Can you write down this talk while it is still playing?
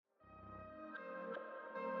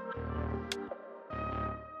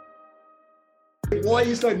Why are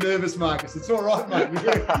you so nervous, Marcus? It's all right, mate.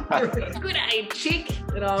 Good day, chick.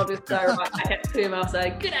 And I'll just go right back at him. I'll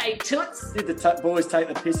say, good day, toots. Did the boys take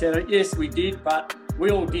the piss out of it? Yes, we did, but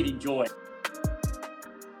we all did enjoy it.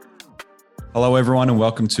 Hello, everyone, and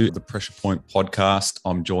welcome to the Pressure Point podcast.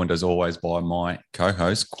 I'm joined, as always, by my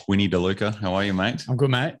co-host, Quinny DeLuca. How are you, mate? I'm good,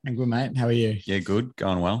 mate. How are you? Yeah, good.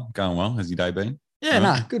 Going well. How's your day been?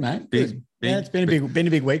 Yeah, good, mate. Good. Yeah, it's been a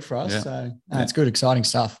big week for us. Yeah. So it's good, exciting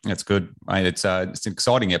stuff. That's good, mate. It's an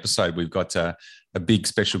exciting episode. We've got a big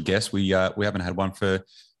special guest. We haven't had one for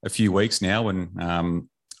a few weeks now, and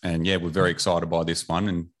yeah, we're very excited by this one.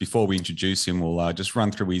 And before we introduce him, we'll just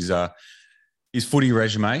run through his footy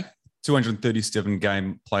resume. 237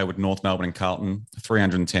 game player with North Melbourne and Carlton,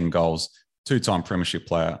 310 goals, two-time premiership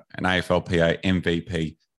player, an AFLPA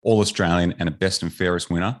MVP, All-Australian and a best and fairest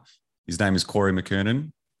winner. His name is Corey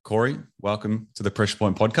McKernan. Corey, welcome to the Pressure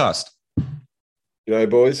Point podcast. G'day,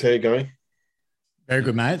 boys. How you going? Very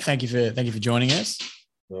good, mate. Thank you for joining us.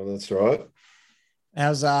 Oh, that's right.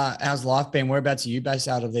 How's life been? Whereabouts are you based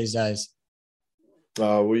out of these days?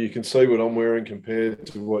 Well, you can see what I'm wearing compared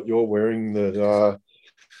to what you're wearing. That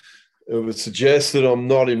it would suggest that I'm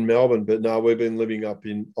not in Melbourne, but no, we've been living up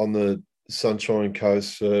on the Sunshine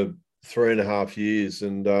Coast for 3.5 years,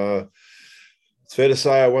 and it's fair to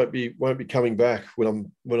say I won't be coming back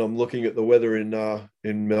when I'm looking at the weather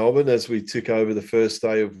in Melbourne as we tick over the first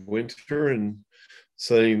day of winter and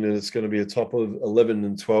seeing that it's going to be a top of 11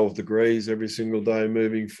 and 12 degrees every single day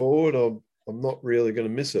moving forward. I'm not really going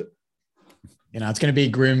to miss it. You know, it's going to be a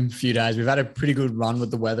grim few days. We've had a pretty good run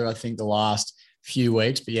with the weather, I think, the last few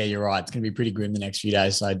weeks, but yeah, you're right. It's going to be pretty grim the next few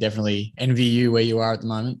days. So I definitely envy you where you are at the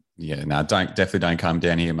moment. Yeah, no, definitely don't come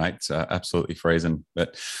down here, mate. It's absolutely freezing.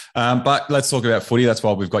 But let's talk about footy. That's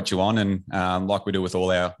why we've got you on, and like we do with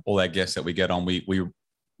all our guests that we get on, we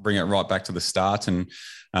bring it right back to the start. And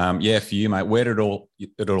yeah, for you, mate, where did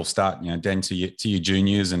it all start? You know, down to your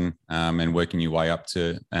juniors and working your way up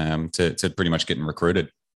to pretty much getting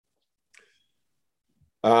recruited.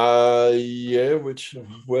 Yeah,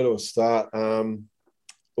 where do I start?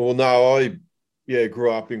 Well, no, I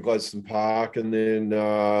grew up in Gladstone Park, and then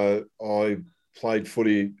I played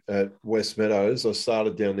footy at West Meadows. I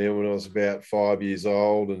started down there when I was about 5 years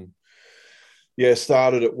old, and yeah,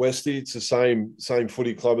 started at Westie. It's the same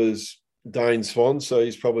footy club as Dane Swan, so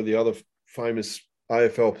he's probably the other famous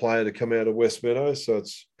AFL player to come out of West Meadows. So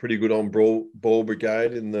it's pretty good on ball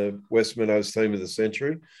brigade in the West Meadows team of the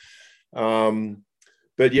century.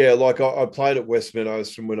 But yeah, like I played at West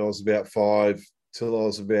Meadows from when I was about 5 till I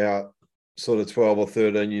was about sort of 12 or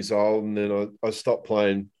 13 years old. And then I stopped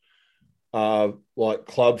playing like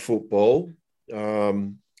club football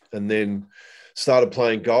and then started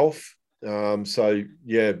playing golf. So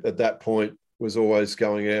yeah, at that point was always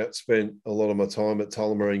going out, spent a lot of my time at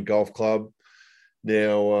Tullamarine Golf Club,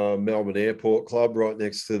 now Melbourne Airport Club, right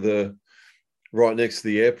next to the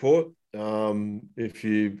airport. If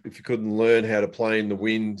you couldn't learn how to play in the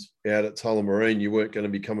wind out at Tullamarine, you weren't going to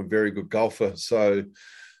become a very good golfer. So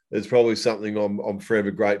it's probably something I'm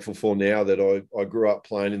forever grateful for now that I grew up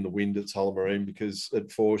playing in the wind at Tullamarine, because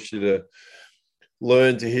it forced you to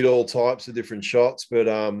learn to hit all types of different shots. But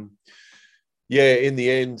yeah, in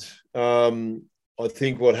the end, I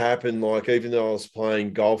think what happened, like even though I was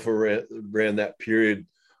playing golf around that period,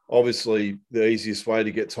 obviously the easiest way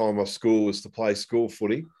to get time off school was to play school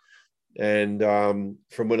footy. And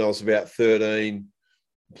from when I was about 13,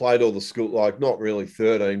 played all the school, like not really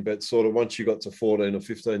 13, but sort of once you got to 14 or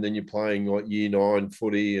 15, then you're playing like year 9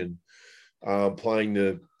 footy and playing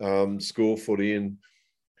the school footy. And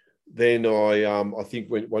then I think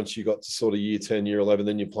once you got to sort of year 10, year 11,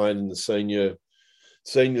 then you're playing in the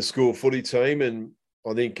senior school footy team. And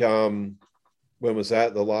I think when was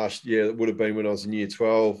that? The last year, it would have been when I was in year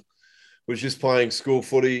 12, was just playing school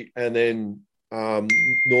footy. And then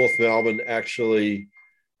North Melbourne actually,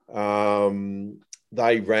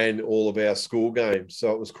 they ran all of our school games.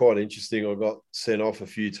 So it was quite interesting. I got sent off a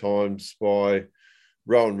few times by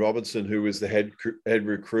Rowan Robinson, who was the head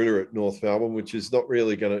recruiter at North Melbourne, which is not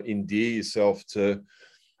really going to endear yourself to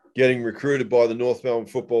getting recruited by the North Melbourne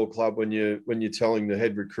Football Club when you're telling the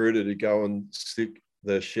head recruiter to go and stick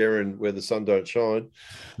the Sharon where the sun don't shine.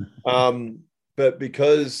 But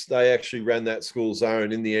because they actually ran that school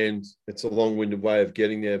zone, in the end, it's a long-winded way of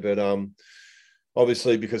getting there. But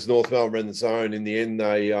obviously, because North Melbourne ran the zone, in the end,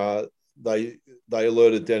 they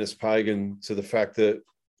alerted Dennis Pagan to the fact that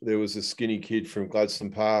there was a skinny kid from Gladstone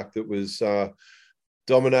Park that was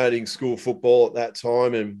dominating school football at that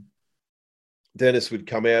time. And Dennis would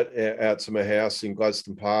come out to my house in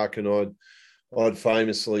Gladstone Park, and I'd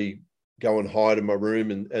famously go and hide in my room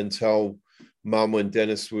and tell mum when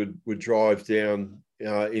Dennis would drive down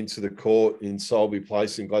into the court in Solby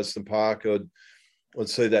Place in Gladstone Park. I'd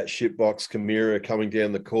see that shitbox Chimera coming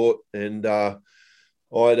down the court, and I'd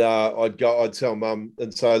tell mum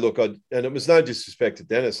and say, look, and it was no disrespect to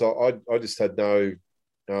Dennis. I just had no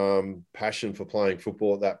passion for playing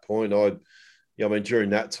football at that point. During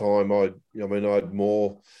that time, I had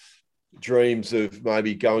more dreams of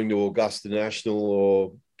maybe going to Augusta National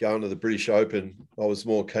or going to the British Open. I was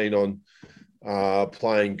more keen on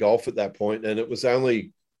playing golf at that point. And it was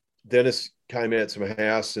only Dennis came out to my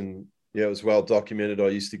house, and it was well documented. I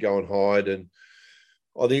used to go and hide, and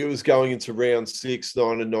I think it was going into round 6,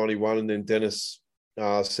 1991. And then Dennis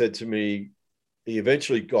said to me, he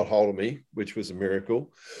eventually got hold of me, which was a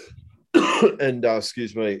miracle. And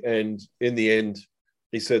and in the end,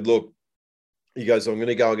 he said, look, he goes, I'm going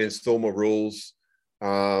to go against all my rules.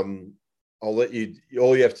 I'll let you,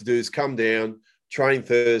 all you have to do is come down, train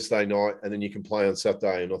Thursday night, and then you can play on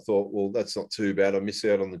Saturday. And I thought, well, that's not too bad. I miss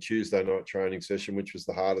out on the Tuesday night training session, which was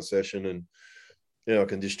the harder session. And, I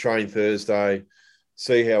can just train Thursday,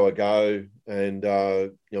 see how I go. And, I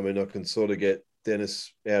can sort of get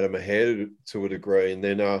Dennis out of my head to a degree. And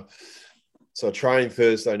then, so I trained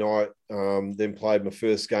Thursday night, then played my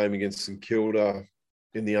first game against St Kilda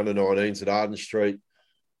in the under-19s at Arden Street.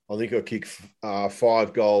 I think I kicked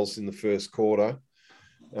 5 goals in the first quarter,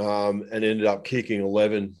 and ended up kicking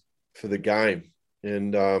 11 for the game.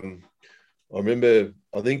 And I remember,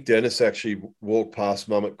 I think Dennis actually walked past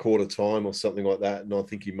mum at quarter time or something like that, and I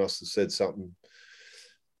think he must have said something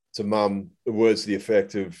to mum, words to the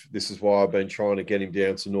effect of, this is why I've been trying to get him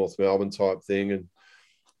down to North Melbourne type thing. And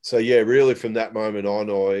so, really from that moment on,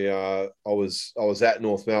 I was at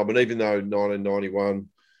North Melbourne, even though 1991,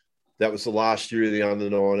 that was the last year of the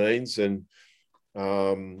under-19s. And,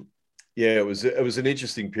 it was an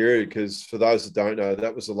interesting period, because for those that don't know,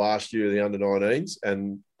 that was the last year of the under-19s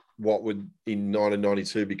and what would in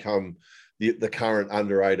 1992 become the current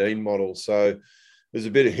under-18 model. So there's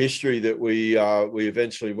a bit of history that we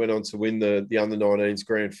eventually went on to win the under-19s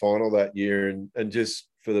grand final that year. And just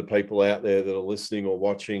for the people out there that are listening or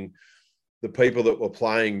watching, the people that were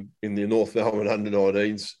playing in the North Melbourne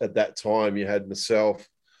under-19s at that time, you had myself,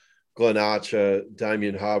 Glenn Archer,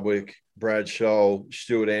 Damien Hardwick, Brad Scholl,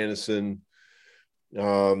 Stuart Anderson. There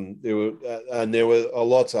were a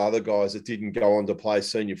lots of other guys that didn't go on to play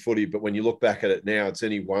senior footy. But when you look back at it now, it's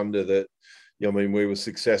any wonder that, we were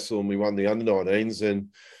successful and we won the under-19s. And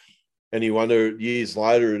any wonder years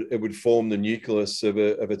later it would form the nucleus of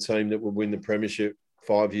a team that would win the premiership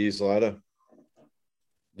 5 years later.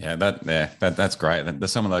 Yeah, that's great.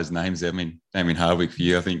 There's some of those names there. I mean, Damien Hardwick for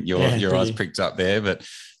you, I think your eyes picked up there. But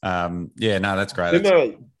that's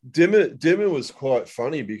great. Dimmer was quite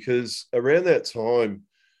funny, because around that time,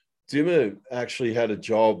 Dimmer actually had a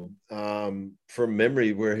job from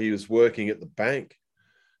memory where he was working at the bank.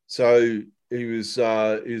 So he was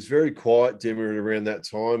very quiet, Dimmer, around that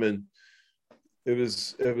time, and it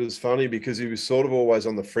was funny because he was sort of always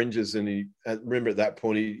on the fringes. And I remember at that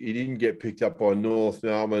point he didn't get picked up by North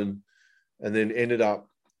Melbourne, and then ended up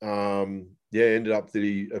that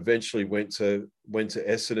he eventually went to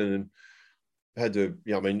Essendon and had to,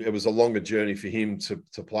 it was a longer journey for him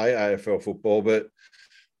to play AFL football. But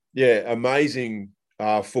amazing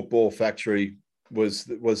football factory was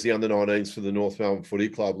the under-19s for the North Melbourne Footy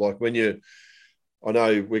Club. Like I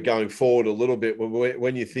know we're going forward a little bit, but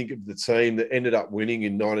when you think of the team that ended up winning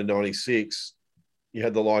in 1996, you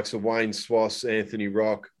had the likes of Wayne Swass, Anthony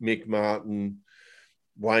Rock, Mick Martin,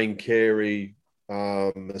 Wayne Carey,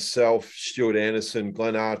 myself, Stuart Anderson,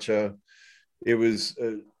 Glenn Archer.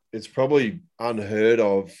 It's probably unheard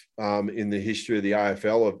of in the history of the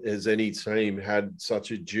AFL has any team had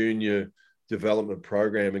such a junior development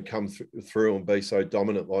program and come through and be so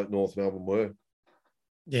dominant like North Melbourne were.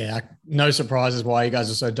 Yeah, no surprises why you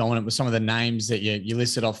guys are so dominant with some of the names that you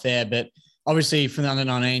listed off there. But obviously from the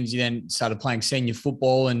under-19s, you then started playing senior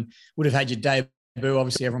football and would have had your debut.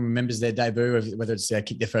 Obviously everyone remembers their debut, whether it's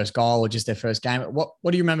kick their first goal or just their first game. What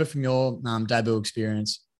do you remember from your debut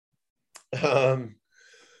experience?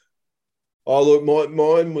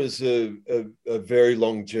 Mine was a very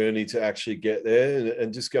long journey to actually get there,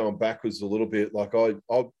 and just going backwards a little bit. Like I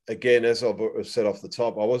again, as I've said off the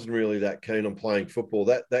top, I wasn't really that keen on playing football.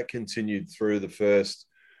 That continued through the first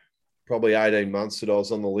probably 18 months that I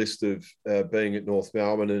was on the list of being at North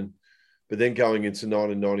Melbourne, but then going into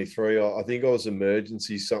 1993, I think I was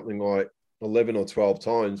emergency something like 11 or 12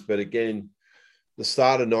 times. But again, the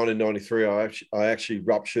start of 1993, I actually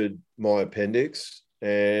ruptured my appendix.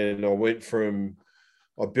 And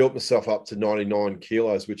I built myself up to 99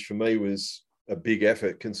 kilos, which for me was a big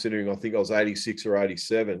effort considering I think I was 86 or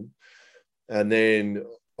 87. and then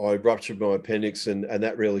I ruptured my appendix, and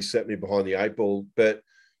that really set me behind the 8 ball. But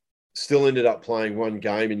still ended up playing one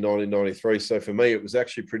game in 1993. So for me, it was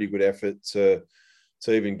actually a pretty good effort to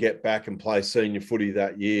even get back and play senior footy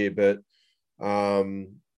that year. But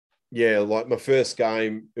like my first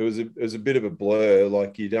game, it was a bit of a blur.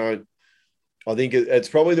 Like I think it's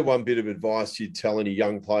probably the one bit of advice you'd tell any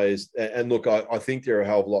young players. And look, I think they're a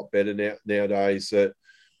hell of a lot better nowadays. That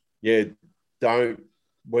don't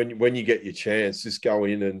when you get your chance, just go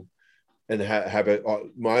in and have it.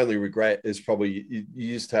 My only regret is probably you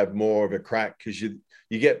used to have more of a crack because you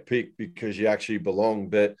get picked because you actually belong.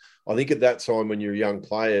 But I think at that time when you're a young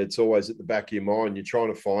player, it's always at the back of your mind. You're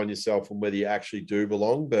trying to find yourself and whether you actually do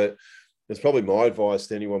belong. But it's probably my advice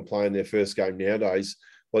to anyone playing their first game nowadays.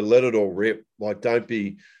 Like, let it all rip. Like, don't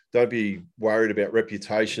be worried about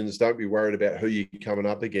reputations. Don't be worried about who you're coming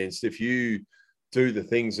up against. If you do the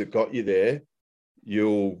things that got you there,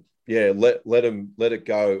 you'll let it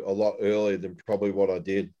go a lot earlier than probably what I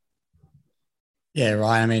did. Yeah,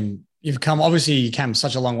 right. I mean, you came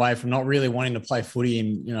such a long way from not really wanting to play footy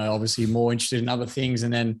and, obviously more interested in other things.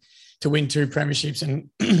 And then to win 2 premierships and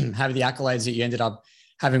have the accolades that you ended up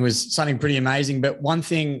having was something pretty amazing. But one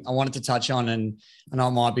thing I wanted to touch on, and I know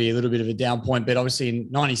it might be a little bit of a down point, but obviously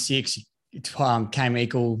in 96, it came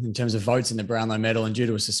equal in terms of votes in the Brownlow medal, and due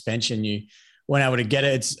to a suspension, you weren't able to get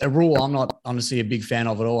it. It's a rule I'm not honestly a big fan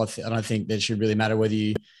of at all. I don't think that it should really matter whether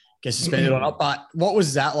you get suspended or not. But what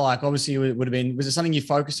was that like? Obviously, it would have been, was it something you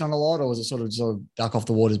focused on a lot, or was it sort of duck off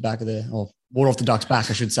the water's back of there, or water off the duck's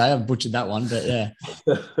back, I should say? I've butchered that one, but yeah.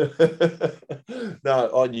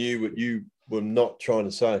 No, I knew what you were not trying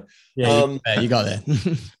to say. Yeah, you got there.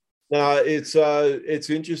 No, it's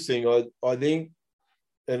interesting. I think,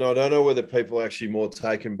 and I don't know whether people are actually more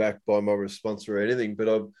taken back by my response or anything,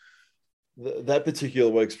 but that particular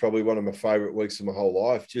week's probably one of my favourite weeks of my whole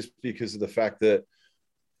life, just because of the fact that,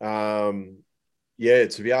 to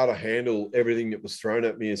be able to handle everything that was thrown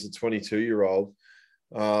at me as a 22-year-old.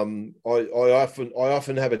 I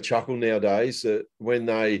often have a chuckle nowadays that when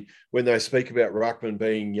they speak about ruckman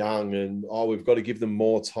being young and we've got to give them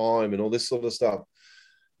more time and all this sort of stuff.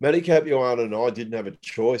 Matty Capuano and I didn't have a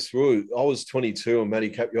choice. I was 22 and Matty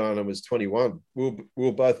Capuano was 21. We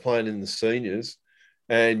were both playing in the seniors,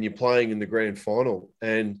 and you're playing in the grand final.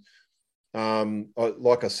 And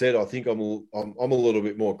like I said, I think I'm a little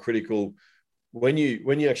bit more critical. When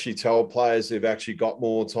you actually tell players they've actually got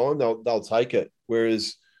more time, they'll take it.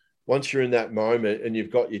 Whereas once you're in that moment and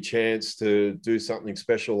you've got your chance to do something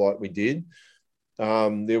special like we did,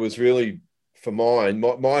 there was really, for mine,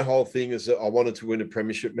 my whole thing is that I wanted to win a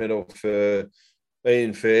premiership medal for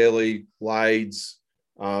Ian Fairley, Lades,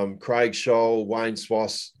 Craig Scholl, Wayne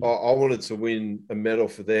Swass. I wanted to win a medal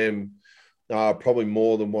for them, probably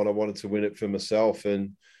more than what I wanted to win it for myself.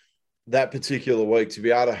 And that particular week, to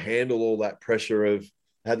be able to handle all that pressure of,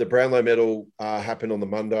 had the Brownlow medal happen on the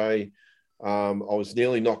Monday, I was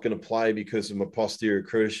nearly not going to play because of my posterior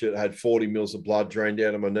cruciate. I had 40 mils of blood drained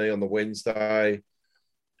out of my knee on the Wednesday.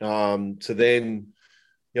 To then,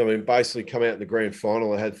 basically come out in the grand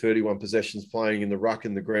final. I had 31 possessions playing in the ruck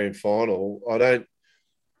in the grand final. I don't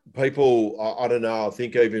know. I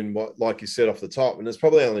think even like you said off the top, and it's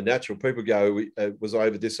probably only natural, people go, was I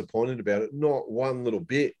ever disappointed about it? Not one little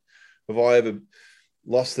bit. Have I ever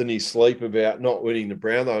lost any sleep about not winning the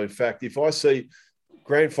Brownlow? In fact, if I see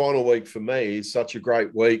grand final week for me is such a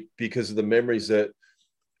great week because of the memories that,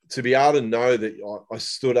 to be able to know that I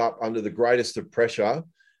stood up under the greatest of pressure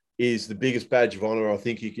is the biggest badge of honor I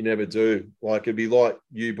think you can ever do. Like, it'd be like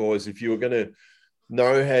you boys, if you were going to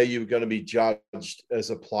know how you were going to be judged as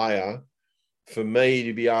a player, for me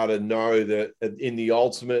to be able to know that in the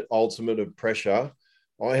ultimate of pressure,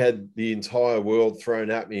 I had the entire world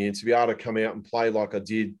thrown at me, and to be able to come out and play like I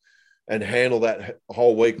did and handle that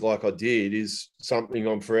whole week like I did is something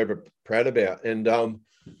I'm forever proud about. And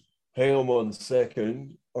hang on 1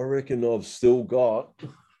 second. I reckon I've still got...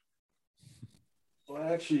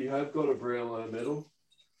 I actually have got a Brownlow medal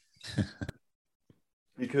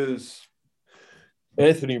because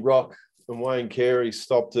Anthony Rock and Wayne Carey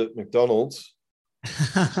stopped at McDonald's.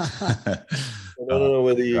 I don't know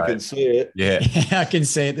whether you can see it. Yeah, I can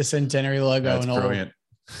see it, the centenary logo. That's and all. brilliant.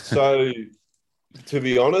 So, to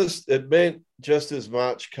be honest, it meant just as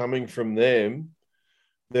much coming from them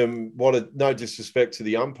than no disrespect to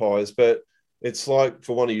the umpires, but it's like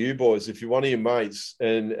for one of you boys, if you're one of your mates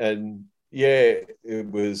and yeah, it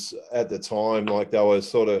was at the time like they were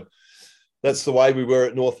sort of, that's the way we were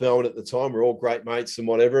at North Melbourne at the time. We're all great mates and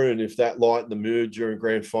whatever. And if that lightened the mood during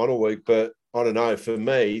grand final week, but I don't know, for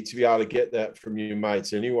me, to be able to get that from your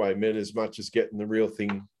mates anyway meant as much as getting the real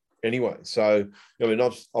thing anyway. So, I mean,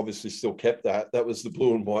 I've obviously still kept that. That was the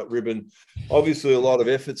blue and white ribbon. Obviously, a lot of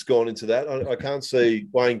effort's gone into that. I can't see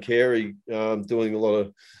Wayne Carey doing a lot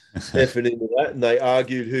of effort into that. And they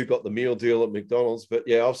argued who got the meal deal at McDonald's. But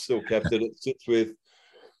yeah, I've still kept it. It sits with,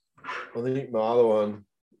 I think, my other one.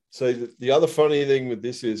 So the other funny thing with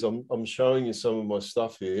this is I'm showing you some of my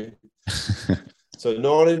stuff here. So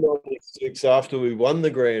 1996, after we won the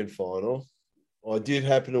grand final, I did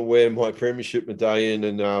happen to wear my premiership medallion,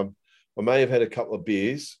 and I may have had a couple of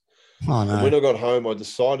beers. Oh, no. And when I got home, I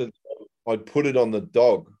decided I'd put it on the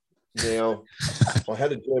dog. Now, I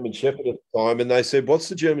had a German Shepherd at the time, and they said, "What's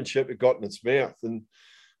the German Shepherd got in its mouth?" And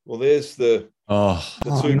well, there's the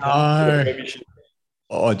two. No.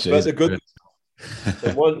 Oh, geez. But the good.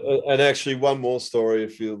 And actually, one more story,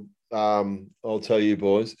 if you, I'll tell you,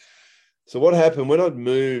 boys. So what happened when I'd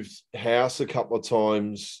moved house a couple of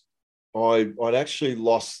times? I'd actually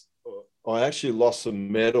lost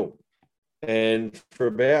some metal, and for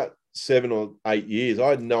about 7 or 8 years, I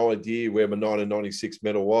had no idea where my 1996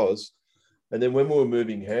 medal was. And then when we were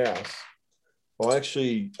moving house, I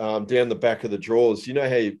actually down the back of the drawers. You know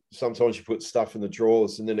how sometimes you put stuff in the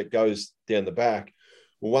drawers and then it goes down the back.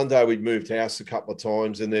 Well, one day we'd moved house a couple of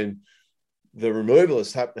times, and then the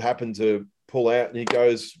removalist happened to pull out, and he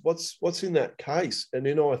goes, "What's in that case?" And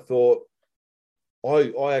then I thought,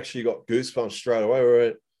 I actually got goosebumps straight away. I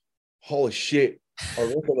went, "Holy shit, I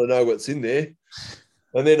reckon I know what's in there."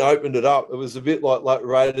 And then opened it up. It was a bit like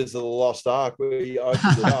Raiders of the Lost Ark, where you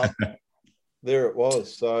opened it up. There it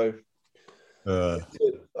was. So,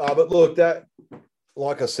 but look, that,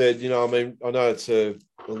 like I said, you know, I mean, I know it's a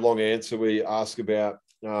long answer where you ask about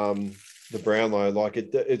the Brownlow. Like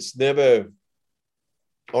it's never,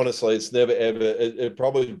 honestly, it's never ever. It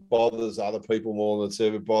probably bothers other people more than it's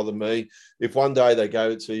ever bothered me. If one day they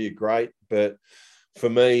gave it to you, great. But for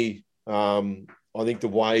me, I think the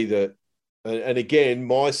way that, and again,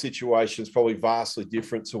 my situation is probably vastly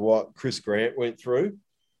different to what Chris Grant went through.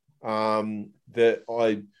 That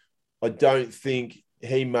I don't think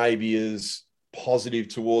he may be as positive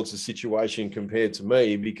towards the situation compared to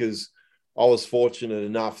me, because I was fortunate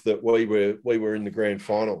enough that we were in the grand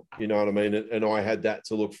final, you know what I mean? And I had that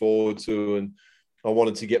to look forward to, and I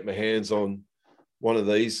wanted to get my hands on one of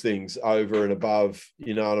these things over and above,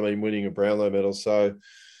 you know what I mean, winning a Brownlow medal. So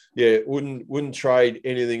yeah, wouldn't trade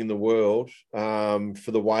anything in the world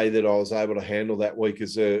for the way that I was able to handle that week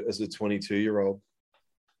as a 22-year-old.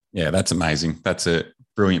 Yeah, that's amazing. That's a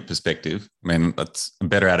brilliant perspective. I mean, that's a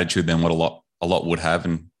better attitude than what a lot would have,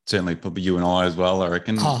 and certainly probably you and I as well, I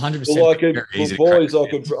reckon. Oh, 100%. Well, boys,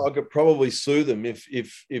 I could probably sue them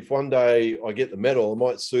if one day I get the medal. I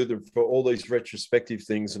might sue them for all these retrospective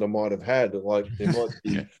things that I might have had. Like there might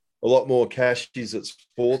be a lot more cashies at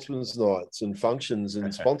sportsmen's nights and functions and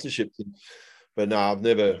sponsorships. But no, I've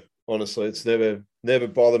never, honestly, it's never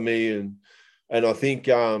bothered me. And I think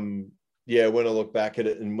when I look back at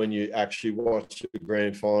it, and when you actually watch the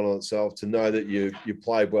grand final itself, to know that you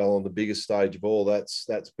played well on the biggest stage of all, that's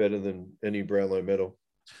better than any Brownlow medal.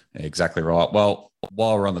 Exactly right. Well,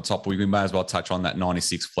 while we're on the top, we may as well touch on that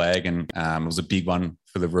 96 flag, and it was a big one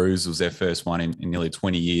for the Roos. It was their first one in nearly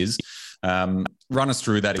 20 years. Run us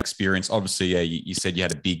through that experience. Obviously, you said you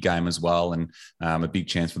had a big game as well, and a big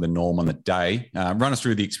chance for the Norm on the day. Run us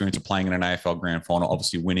through the experience of playing in an AFL grand final,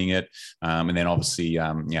 obviously winning it, and then obviously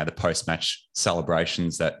the post-match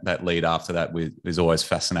celebrations that lead after that is always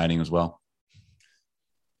fascinating as well.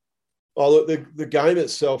 Oh, look, the game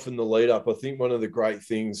itself and the lead up, I think one of the great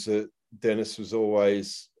things that Dennis was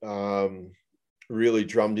always really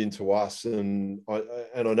drummed into us, and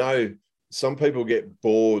I know some people get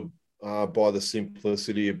bored by the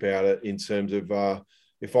simplicity about it, in terms of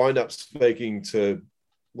if I end up speaking to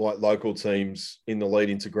like local teams in the lead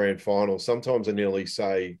into grand final, sometimes I nearly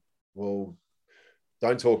say, well,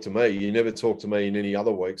 don't talk to me. You never talk to me in any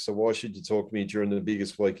other week, so why should you talk to me during the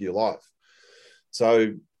biggest week of your life?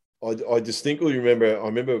 So I distinctly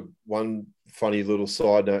remember one funny little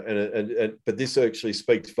side note, but this actually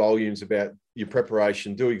speaks volumes about your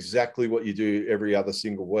preparation. Do exactly what you do every other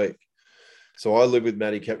single week. So I live with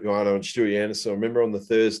Matty Capuano and Stewie Anderson. I remember on the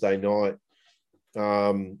Thursday night,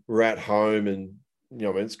 we're at home, and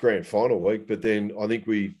it's grand final week. But then I think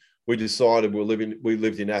we decided we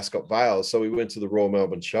lived in Ascot Vale, so we went to the Royal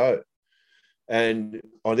Melbourne Show, and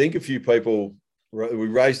I think a few people, we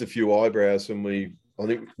raised a few eyebrows when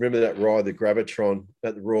remember that ride, the Gravitron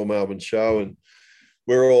at the Royal Melbourne Show, and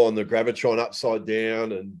we're all on the Gravitron upside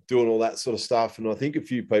down and doing all that sort of stuff. And I think a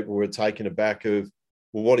few people were taken aback of,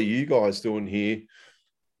 well, what are you guys doing here?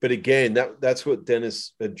 But again, that's what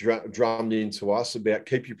Dennis had drummed into us about.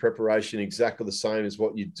 Keep your preparation exactly the same as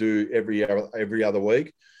what you do every other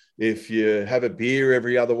week. If you have a beer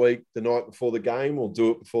every other week the night before the game, we'll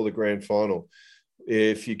do it before the grand final.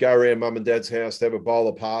 If you go around mum and dad's house to have a bowl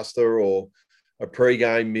of pasta or a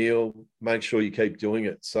pre-game meal, make sure you keep doing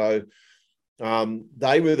it. So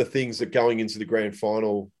they were the things that going into the grand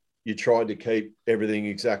final, you tried to keep everything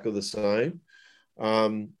exactly the same.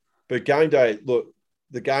 But game day, look,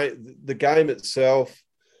 the game itself,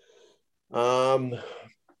 I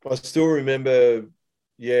still remember,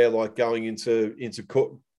 like going into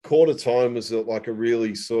quarter time was like a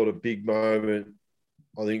really sort of big moment,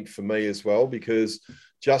 I think, for me as well, because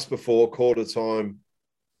just before quarter time,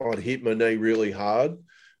 I'd hit my knee really hard.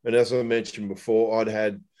 And as I mentioned before, I'd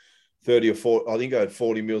had 30 or 40, I think I had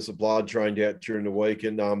 40 mils of blood drained out during the week.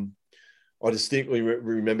 And I distinctly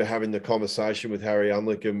remember having the conversation with Harry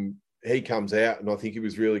Unlick, and he comes out and I think he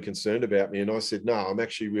was really concerned about me. And I said, no, I'm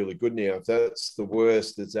actually really good now. If that's the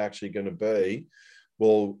worst it's actually going to be,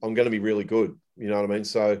 well, I'm going to be really good. You know what I mean?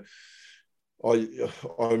 So I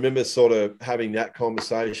remember sort of having that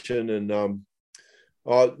conversation. And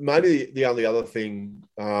maybe the only other thing,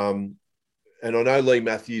 and I know Lee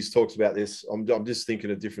Matthews talks about this. I'm just thinking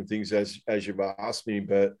of different things as you've asked me.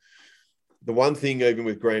 But the one thing, even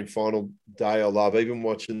with grand final day, I love, even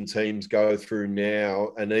watching teams go through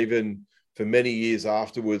now, and even for many years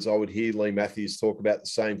afterwards, I would hear Lee Matthews talk about the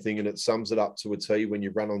same thing, and it sums it up to a T when you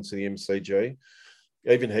run onto the MCG.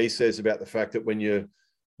 Even he says about the fact that when you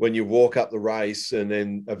walk up the race, and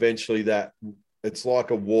then eventually that it's like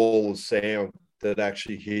a wall of sound that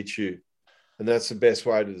actually hits you. And that's the best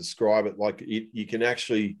way to describe it. Like you can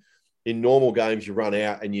actually, in normal games, you run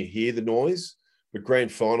out and you hear the noise, but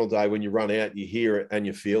grand final day, when you run out, you hear it and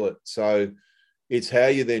you feel it. So it's how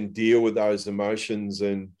you then deal with those emotions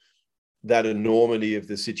and that enormity of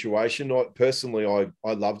the situation. Personally,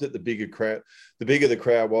 I loved it. The bigger the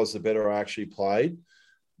crowd was, the better I actually played.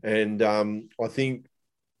 And I think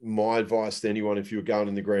my advice to anyone, if you were going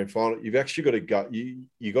in the grand final, you've actually got to go.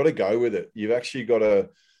 You got to go with it. You've actually got to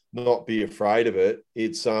not be afraid of it.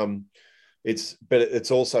 But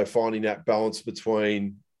it's also finding that balance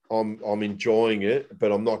between I'm enjoying it,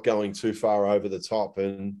 but I'm not going too far over the top.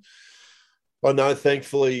 And I know,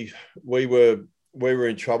 thankfully, we were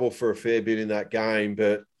in trouble for a fair bit in that game.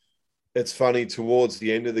 But it's funny, towards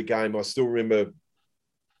the end of the game, I still remember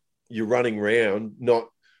you're running around. Not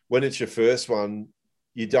when it's your first one,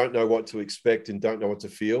 you don't know what to expect and don't know what to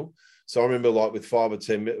feel. So I remember, like, with 5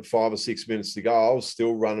 or 6 minutes to go, I was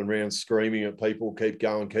still running around screaming at people, keep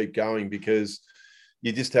going, because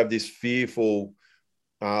you just have this fearful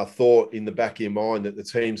thought in the back of your mind that the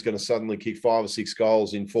team's going to suddenly kick 5 or 6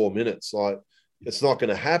 goals in 4 minutes. Like, it's not going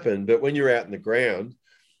to happen. But when you're out in the ground,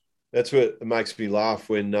 that's what makes me laugh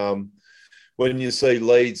when you see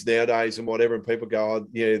leads nowadays and whatever, and people go, oh,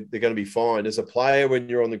 yeah, they're going to be fine. As a player, when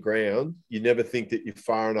you're on the ground, you never think that you're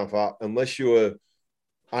far enough up. Unless you were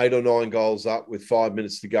 8 or 9 goals up with 5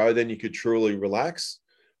 minutes to go, then you could truly relax.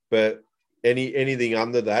 But anything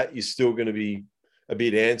under that, you're still going to be a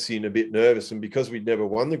bit antsy and a bit nervous. And because we'd never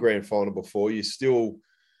won the grand final before, you're still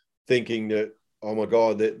thinking that, oh my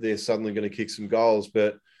God, they're suddenly going to kick some goals.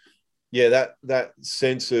 But yeah, that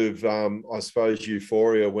sense of, I suppose,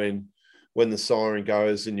 euphoria when the siren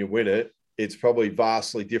goes and you win it, it's probably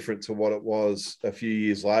vastly different to what it was a few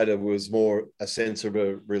years later. It was more a sense of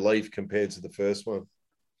a relief compared to the first one.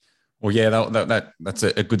 Well, yeah, that's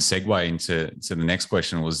a good segue into the next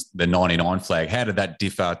question, was the 99 flag. How did that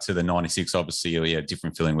differ to the 96? Obviously, yeah,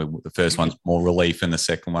 different feeling. With the first one's more relief, and the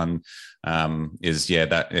second one it's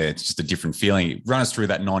just a different feeling. Run us through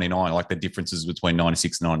that 99, like the differences between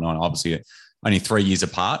 96 and 99. Obviously, only 3 years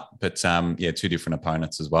apart, but two different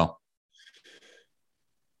opponents as well.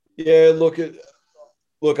 Yeah, look,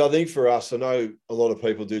 I think for us, I know a lot of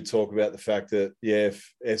people do talk about the fact that, yeah,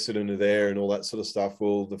 if Essendon are there and all that sort of stuff,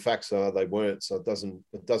 well, the facts are they weren't, so it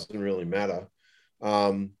doesn't really matter.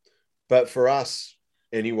 But for us,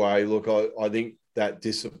 anyway, look, I think that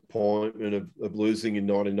disappointment of losing in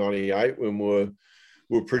 1998 when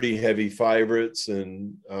we're pretty heavy favourites,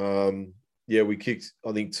 and we kicked,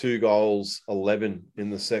 I think, 2 goals, 11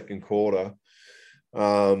 in the second quarter.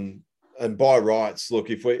 And by rights,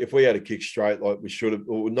 look, if we had a kick straight like we should have,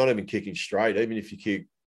 or not even kicking straight, even if you kick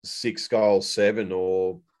 6 goals, 7,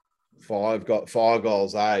 or 5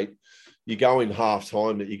 goals, 8, you go in half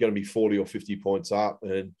time that you're going to be 40 or 50 points up.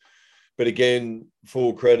 But again,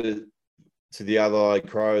 full credit to the Adelaide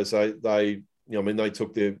Crows. They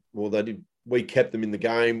took we kept them in the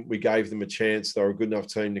game. We gave them a chance. They were a good enough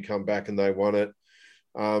team to come back and they won it.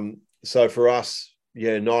 So for us,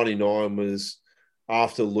 99 was,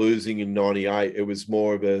 after losing in 98, it was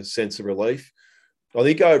more of a sense of relief. I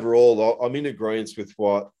think overall, I'm in agreement with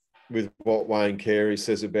what with what Wayne Carey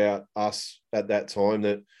says about us at that time,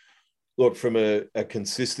 that, look, from a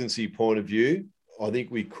consistency point of view, I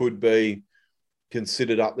think we could be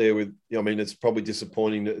considered up there with, I mean, it's probably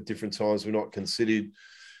disappointing that at different times we're not considered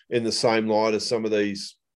in the same light as some of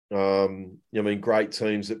these, great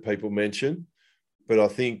teams that people mention. But I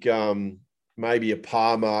think maybe a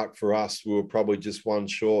par mark for us, we were probably just one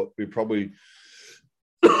short. We probably,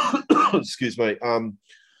 excuse me,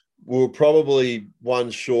 we were probably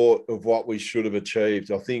one short of what we should have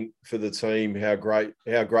achieved. I think for the team, how great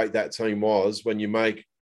that team was when you make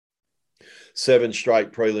 7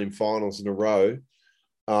 straight prelim finals in a row.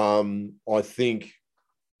 I think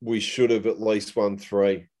we should have at least won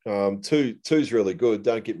 3. Two's really good,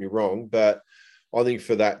 don't get me wrong, but I think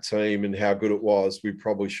for that team and how good it was, we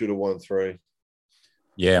probably should have won 3.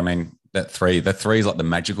 Yeah, I mean, that 3 is like the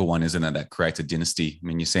magical one, isn't it? That creates a dynasty. I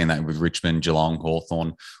mean, you're seeing that with Richmond, Geelong,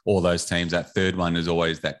 Hawthorn, all those teams. That third one is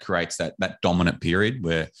always that creates that dominant period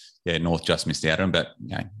where, North just missed out on. But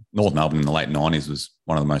North Melbourne in the late 90s was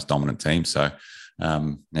one of the most dominant teams. So,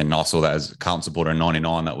 and I saw that as a Carlton supporter in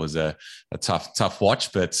 '99. That was a tough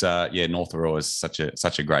watch. But North were always such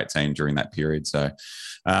a great team during that period. So,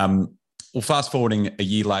 well, fast forwarding a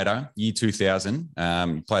year later, year 2000,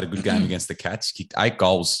 you played a good game against the Cats, kicked 8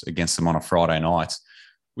 goals against them on a Friday night.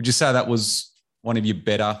 Would you say that was one of your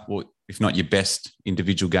better, or if not your best,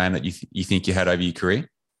 individual game that you think you had over your career?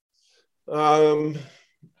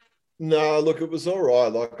 No, look, it was all right.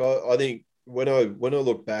 Like I think when I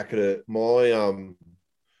look back at it, my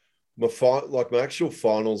actual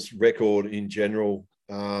finals record in general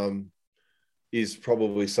is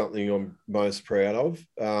probably something I'm most proud of.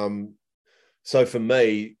 So for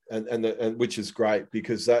me, and which is great,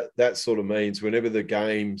 because that sort of means whenever the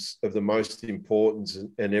games of the most importance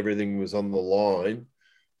and everything was on the line,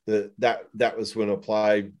 that was when I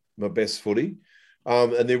played my best footy.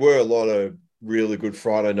 And there were a lot of really good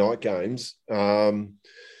Friday night games.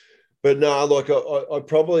 But no, like I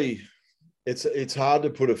probably, it's hard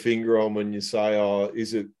to put a finger on when you say,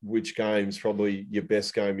 is it which game's probably your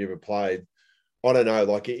best game you ever played? I don't know.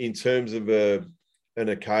 Like in terms of an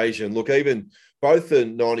occasion, look, even both the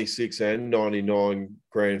 96 and 99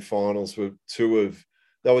 grand finals were two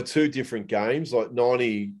different games. Like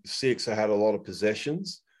 96, I had a lot of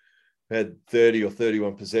possessions, I had 30 or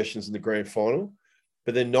 31 possessions in the grand final.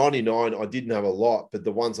 But then 99, I didn't have a lot, but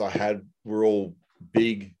the ones I had were all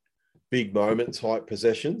big moment type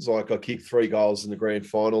possessions. Like I kicked 3 goals in the grand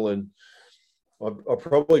final, and I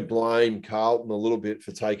probably blame Carlton a little bit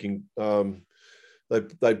for taking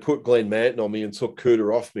they put Glenn Manton on me and took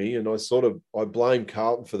Cooter off me, and I blame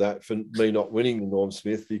Carlton for that, for me not winning the Norm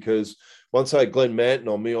Smith, because once I had Glenn Manton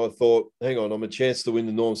on me, I thought, hang on, I'm a chance to win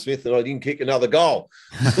the Norm Smith, and I didn't kick another goal.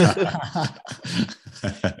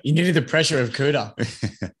 You needed the pressure of Cooter.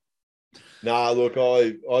 Nah, look,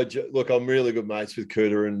 I'm really good mates with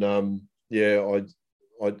Cooter, and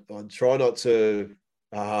I try not to.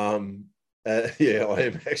 I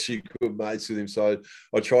am actually good mates with him, so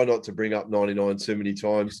I try not to bring up 99 too many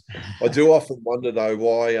times. I do often wonder though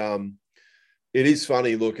why. It is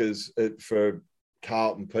funny, look, for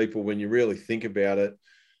Carlton people, when you really think about it,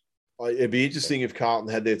 it'd be interesting if Carlton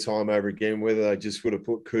had their time over again, whether they just would have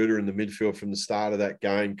put Cooter in the midfield from the start of that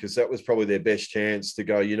game, because that was probably their best chance to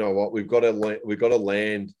go, you know what, we've got to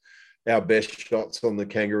land our best shots on the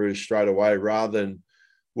Kangaroos straight away, rather than,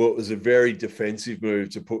 well, it was a very defensive move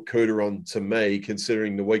to put Cooter on, to me,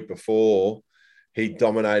 considering the week before he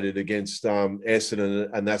dominated against Essendon,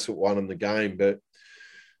 and that's what won him the game. But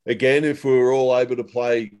again, if we were all able to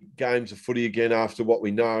play games of footy again after what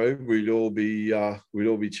we know, we'd all be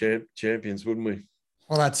champions, wouldn't we?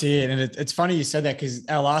 Well, that's it. And it's funny you said that, because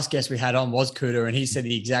our last guest we had on was Cooter, and he said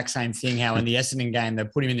the exact same thing, how in the Essendon game, they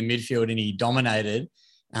put him in the midfield and he dominated.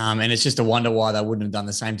 And it's just a wonder why they wouldn't have done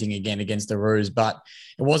the same thing again against the Roos, but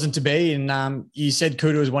it wasn't to be. And you said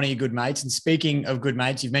Cooter was one of your good mates. And speaking of good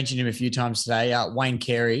mates, you've mentioned him a few times today, Wayne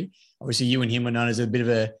Carey. Obviously, you and him were known as a bit of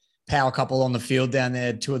a power couple on the field down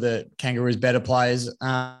there, 2 of the Kangaroos' better players.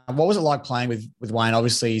 What was it like playing with Wayne?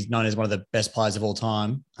 Obviously, he's known as one of the best players of all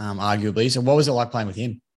time, arguably. So what was it like playing with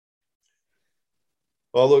him?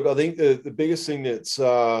 Well, look, I think the biggest thing that's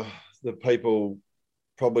the people –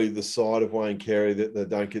 probably the side of Wayne Carey that they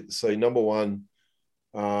don't get to see. Number one,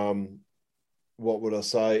 what would I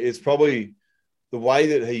say? It's probably the way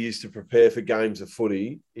that he used to prepare for games of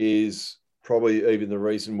footy is probably even the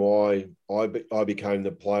reason why I became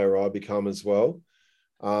the player I become as well.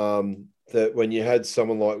 That when you had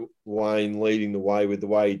someone like Wayne leading the way with the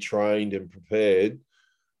way he trained and prepared,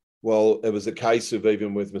 well, it was a case of,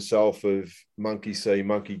 even with myself, of monkey see,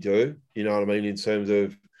 monkey do. You know what I mean? In terms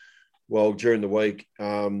of well, during the week,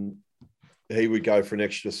 he would go for an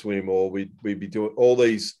extra swim, or we'd be doing all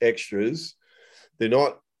these extras. They're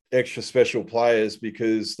not extra special players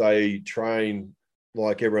because they train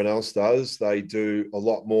like everyone else does. They do a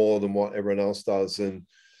lot more than what everyone else does. And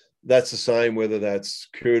that's the same whether that's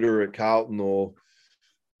Cooter at Carlton, or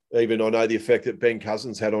even I know the effect that Ben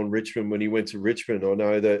Cousins had on Richmond when he went to Richmond. I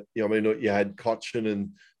know that, you had Cotchin and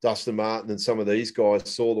Dustin Martin and some of these guys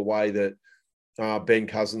saw the way that Ben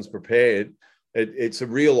Cousins prepared. It's a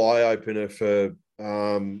real eye-opener for,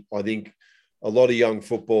 I think, a lot of young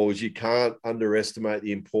footballers. You can't underestimate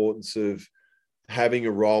the importance of having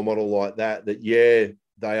a role model like that,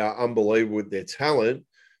 they are unbelievable with their talent,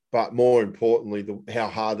 but more importantly, how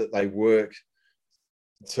hard that they work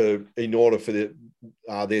in order for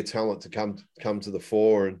their talent to come to the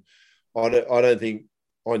fore. And I don't think,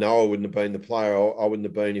 I know I wouldn't have been the player I wouldn't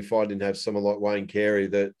have been if I didn't have someone like Wayne Carey.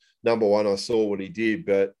 That, number one, I saw what he did,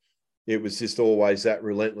 but it was just always that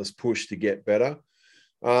relentless push to get better.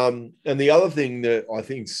 And the other thing that I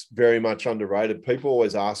think is very much underrated, people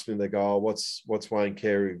always ask me, they go, what's Wayne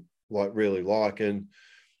Carey really like? And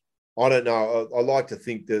I don't know. I like to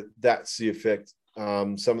think that that's the effect.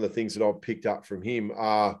 Some of the things that I've picked up from him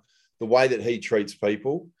are the way that he treats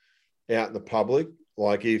people out in the public.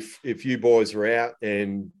 Like if you boys are out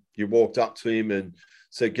and you walked up to him and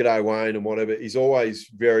said, "G'day, Wayne," and whatever, he's always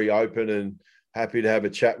very open and happy to have a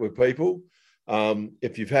chat with people.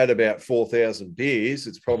 If you've had about 4,000 beers,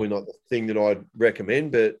 it's probably not the thing that I'd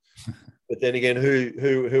recommend. But then again,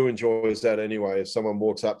 who enjoys that anyway? If someone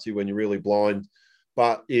walks up to you when you're really blind,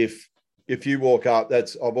 but if you walk up,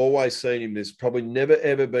 I've always seen him. There's probably never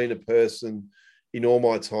ever been a person in all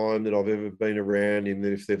my time that I've ever been around him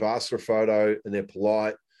that if they've asked for a photo and they're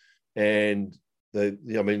polite and they're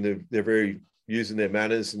very using their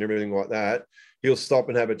manners and everything like that, he'll stop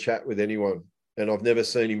and have a chat with anyone. And I've never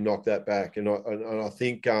seen him knock that back. And I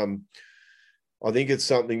think it's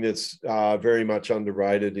something that's very much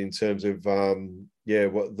underrated in terms of the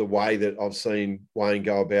way that I've seen Wayne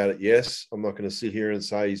go about it. Yes, I'm not going to sit here and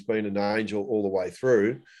say he's been an angel all the way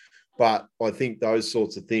through, but I think those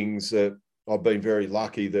sorts of things that I've been very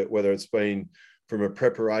lucky that whether it's been from a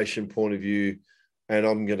preparation point of view, and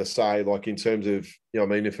I'm going to say, like, in terms of,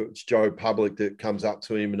 if it's Joe Public that comes up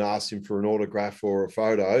to him and asks him for an autograph or a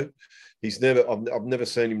photo, I've never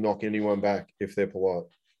seen him knock anyone back if they're polite.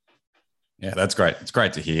 Yeah, that's great. It's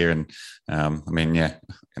great to hear. And now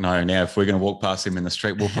if we're going to walk past him in the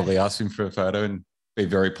street, we'll probably ask him for a photo and be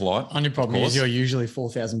very polite. Only problem is you're usually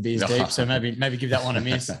 4,000 beers deep, so maybe give that one a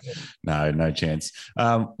miss. No chance.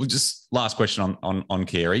 Well, just last question on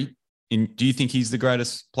Carey. Do you think he's the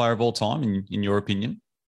greatest player of all time in your opinion?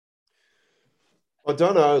 I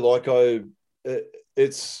don't know.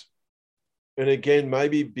 And again,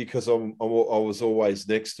 maybe because I was always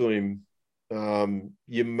next to him,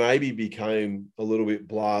 you maybe became a little bit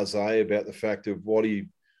blasé about the fact of what he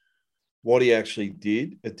actually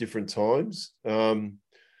did at different times. I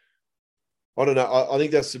don't know. I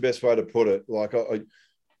think that's the best way to put it. Like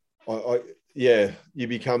you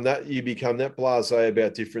become that blasé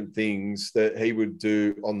about different things that he would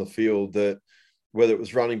do on the field, that whether it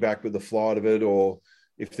was running back with the flight of it, or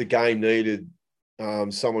if the game needed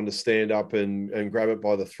someone to stand up and grab it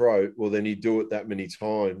by the throat, well, then he'd do it that many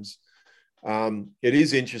times. It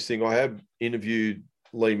is interesting. I have interviewed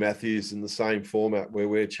Lee Matthews in the same format where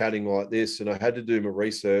we're chatting like this, and I had to do my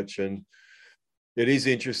research, and it is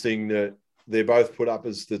interesting that they're both put up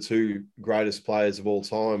as the two greatest players of all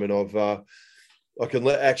time. And I can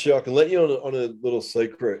let you on a little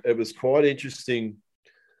secret. It was quite interesting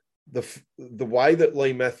the way that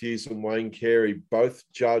Lee Matthews and Wayne Carey both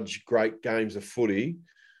judge great games of footy.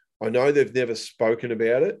 I know they've never spoken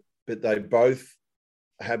about it, but they both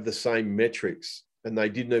have the same metrics, and they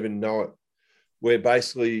didn't even know it. Where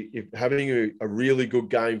basically, if having a really good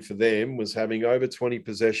game for them was having over 20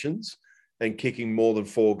 possessions and kicking more than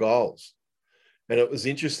 4 goals. And it was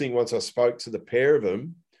interesting, once I spoke to the pair of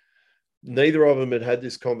them, neither of them had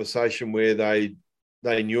this conversation where they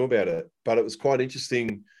knew about it. But it was quite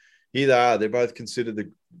interesting. Here they are. They're both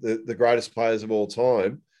considered the greatest players of all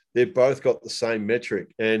time. They've both got the same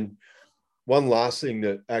metric. And one last thing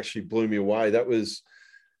that actually blew me away, that was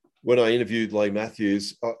when I interviewed Lee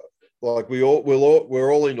Matthews. We're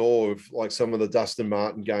all in awe of like some of the Dustin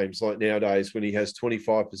Martin games, like nowadays when he has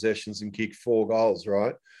 25 possessions and kicked 4 goals,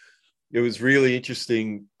 right? It was really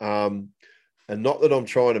interesting. And not that I'm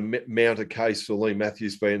trying to mount a case for Lee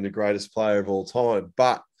Matthews being the greatest player of all time,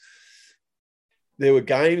 but there were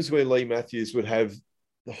games where Lee Matthews would have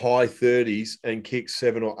the high 30s and kick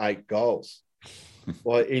 7 or 8 goals.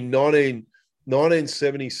 Like in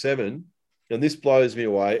 1977, and this blows me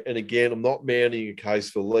away. And again, I'm not mounting a case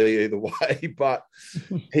for Lee either way, but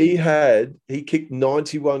he kicked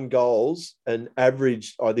 91 goals and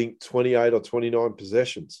averaged, I think, 28 or 29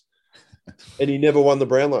 possessions. And he never won the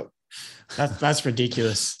Brownlow. That's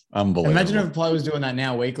ridiculous. Unbelievable. Imagine if a player was doing that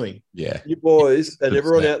now weekly. Yeah. You boys and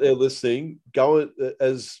everyone out there listening, go,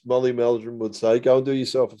 as Molly Meldrum would say, go and do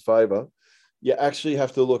yourself a favor. You actually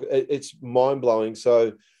have to look. It's mind-blowing.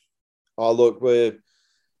 So I look at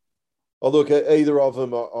either of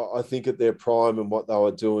them, I think at their prime and what they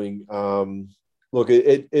were doing. Look,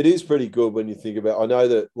 it is pretty good when you think about it. I know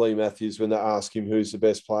that Lee Matthews, when they ask him who's the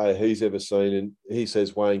best player he's ever seen, and he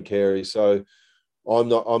says Wayne Carey. So I'm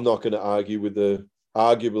not going to argue with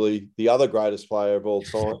arguably the other greatest player of all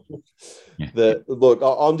time. Yeah.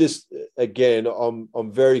 I'm just, again,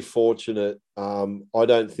 I'm very fortunate. I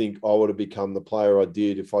don't think I would have become the player I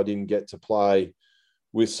did if I didn't get to play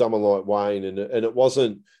with someone like Wayne. And it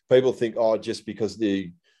wasn't, people think, just because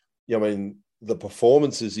the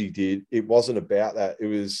performances he did, it wasn't about that. It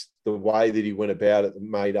was the way that he went about it that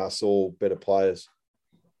made us all better players.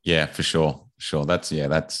 Yeah, for sure. Sure. That's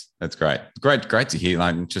great. Great to hear.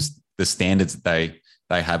 Like, just the standards that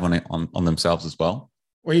they have on themselves as well.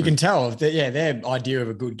 Well, you can tell their idea of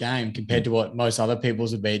a good game compared to what most other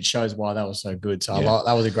people's would be. It shows why that was so good. So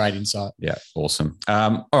that was a great insight. Yeah. Awesome.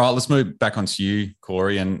 All right, let's move back onto you,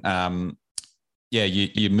 Corey. And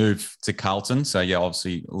you moved to Carlton. So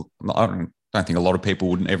obviously I don't think a lot of people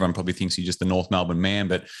wouldn't. Everyone probably thinks you're just a North Melbourne man,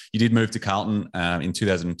 but you did move to Carlton in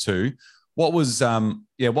 2002. What was the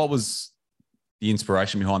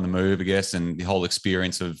inspiration behind the move, I guess, and the whole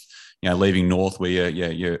experience of leaving North, where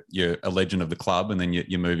you're a legend of the club, and then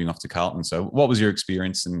you're moving off to Carlton? So, what was your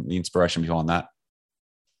experience and the inspiration behind that?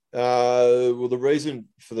 Well, the reason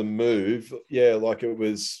for the move, it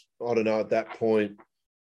was, I don't know, at that point,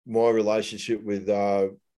 my relationship with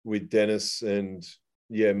Dennis and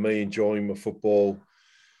me enjoying my football.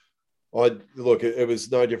 It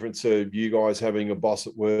was no different to you guys having a boss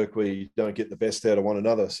at work where you don't get the best out of one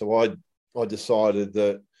another. So I decided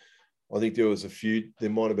that, I think there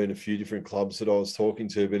might have been a few different clubs that I was talking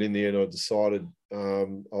to, but in the end I decided I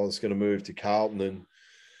was going to move to Carlton. And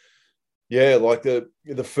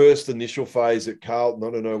the first initial phase at Carlton,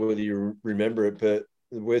 I don't know whether you remember it, but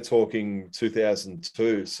we're talking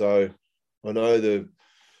 2002. So I know the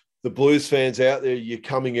Blues fans out there, you're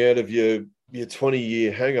coming out of your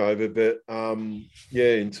 20-year hangover, but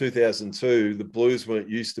in 2002, the Blues weren't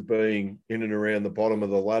used to being in and around the bottom of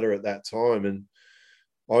the ladder at that time. And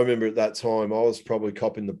I remember at that time, I was probably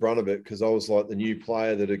copping the brunt of it because I was like the new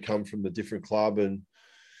player that had come from a different club. And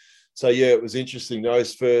so, it was interesting.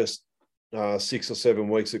 Those first 6 or 7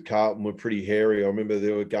 weeks at Carlton were pretty hairy. I remember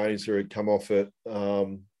there were games where had come off at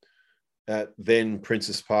then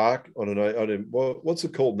Princess Park. I don't know. What's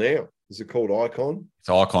it called now? Is it called Icon? It's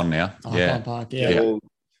Icon now. Icon Park, yeah. Well,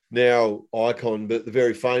 now Icon, but the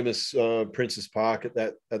very famous Princess Park at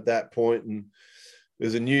that point. And it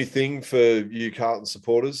was a new thing for you Carlton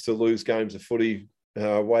supporters to lose games of footy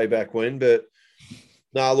way back when. But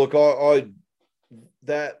no, look,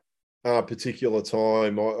 that particular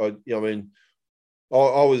time, I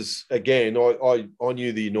was, again, I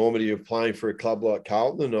knew the enormity of playing for a club like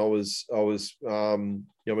Carlton. And I was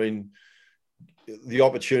the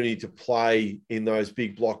opportunity to play in those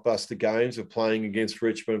big blockbuster games of playing against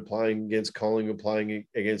Richmond, playing against Collingwood, playing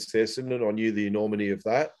against Essendon. I knew the enormity of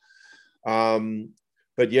that.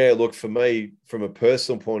 But look, for me, from a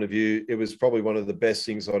personal point of view, it was probably one of the best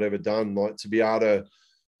things I'd ever done. Like, to be able to,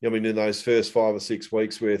 in those first 5 or 6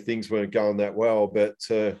 weeks where things weren't going that well, but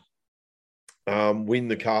to win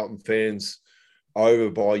the Carlton fans over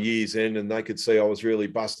by year's end, and they could see I was really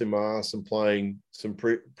busting my ass and playing some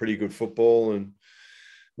pretty good football. And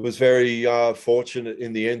it was very fortunate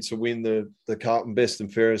in the end to win the Carlton Best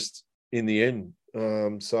and Fairest in the end.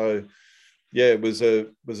 It was a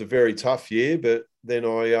very tough year, but then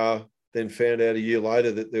I then found out a year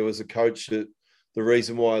later that there was a coach that the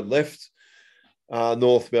reason why I left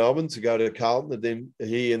North Melbourne to go to Carlton, and then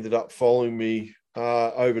he ended up following me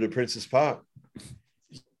over to Princess Park.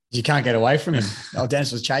 You can't get away from him.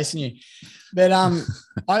 Dennis was chasing you. But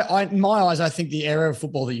in my eyes, I think the era of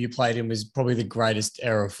football that you played in was probably the greatest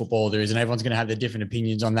era of football there is, and everyone's going to have their different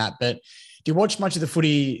opinions on that. But do you watch much of the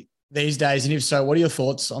footy these days? And if so, what are your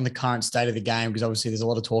thoughts on the current state of the game? Because obviously there's a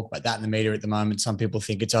lot of talk about that in the media at the moment. Some people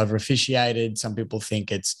think it's over officiated. Some people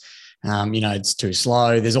think it's, it's too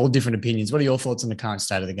slow. There's all different opinions. What are your thoughts on the current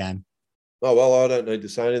state of the game? Oh, well, I don't need to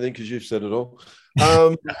say anything because you've said it all.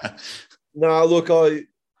 No, look, I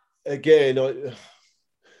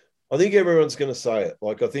think everyone's going to say it.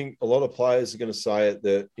 Like, I think a lot of players are going to say it,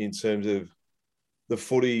 that in terms of the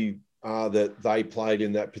footy that they played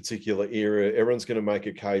in that particular era. Everyone's going to make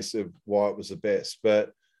a case of why it was the best.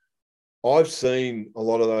 But I've seen a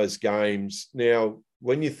lot of those games. Now,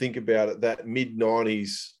 when you think about it, that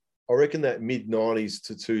mid-90s, I reckon that mid-90s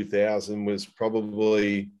to 2000 was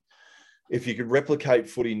probably, if you could replicate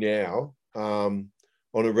footy now on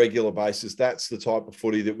a regular basis, that's the type of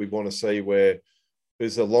footy that we want to see, where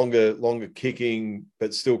there's a longer kicking,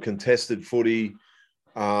 but still contested footy.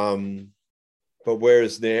 But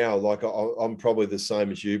whereas now, like I'm probably the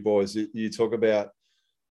same as you boys. You talk about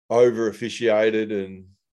over officiated, and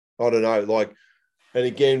I don't know, like, and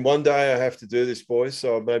again, one day I have to do this, boys.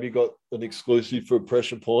 So I've maybe got an exclusive for a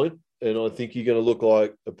Pressure Point, and I think you're going to look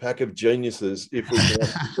like a pack of geniuses if we can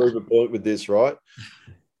prove a point with this, right?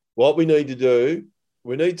 What we need to do,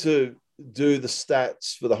 we need to do the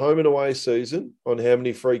stats for the home and away season on how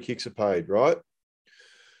many free kicks are paid, right?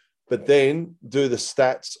 But then do the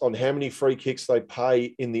stats on how many free kicks they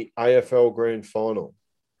pay in the AFL Grand Final.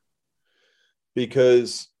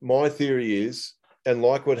 Because my theory is, and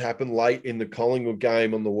like what happened late in the Collingwood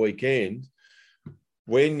game on the weekend,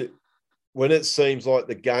 when it seems like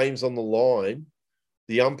the game's on the line,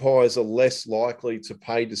 the umpires are less likely to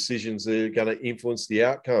pay decisions that are going to influence the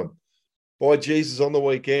outcome. By Jesus, on the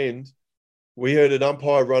weekend, we heard an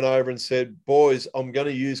umpire run over and said, "Boys, I'm going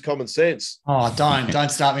to use common sense." Oh,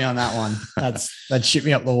 don't start me on that one. That'd shit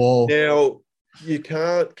me up the wall. Now, you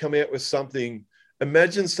can't come out with something.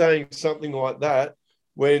 Imagine saying something like that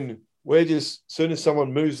when we're just, as soon as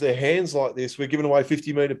someone moves their hands like this, we're giving away a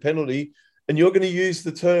 50-metre penalty, and you're going to use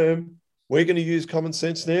the term, "We're going to use common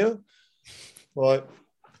sense now." Like,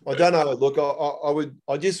 I don't know. Look,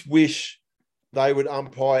 I just wish they would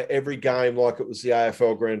umpire every game like it was the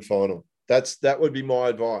AFL Grand Final. That would be my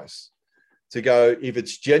advice, to go, if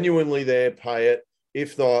it's genuinely there, pay it.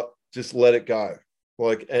 If not, just let it go.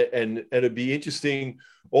 Like, and it'd be interesting,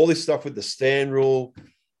 all this stuff with the stand rule,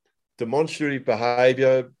 demonstrative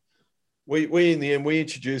behaviour. We in the end, we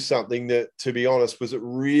introduced something that, to be honest, was it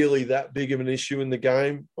really that big of an issue in the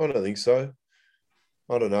game? I don't think so.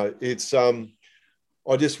 I don't know. It's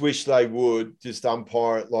I just wish they would just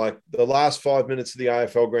umpire it like the last 5 minutes of the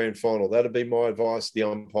AFL Grand Final. That'd be my advice to the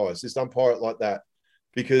umpires. Just umpire it like that,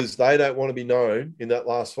 because they don't want to be known in that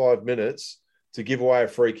last 5 minutes to give away a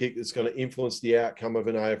free kick that's going to influence the outcome of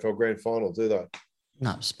an AFL Grand Final, do they?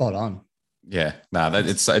 No, spot on. Yeah, no,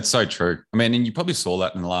 it's so true. I mean, and you probably saw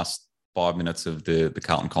that in the last 5 minutes of the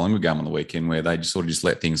Carlton Collingwood game on the weekend, where they just sort of just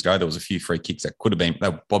let things go. There was a few free kicks that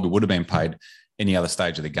probably would have been paid any other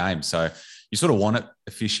stage of the game. So you sort of want it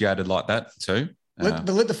officiated like that too. Let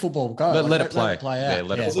the football go. Let it play. Out.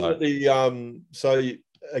 Let it Wasn't play. it so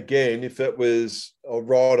again, if it was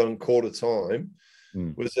right on quarter time,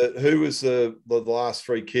 was it, who was the last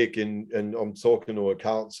free kick? And I'm talking to a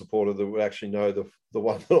Carlton supporter that would actually know the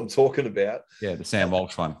one that I'm talking about. Yeah, the Sam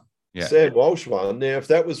Walsh one. Yeah, Sam Walsh one. Now, if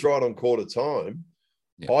that was right on quarter time,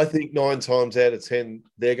 I think 9 times out of 10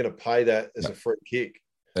 they're going to pay that as a free kick.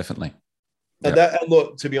 Definitely. And and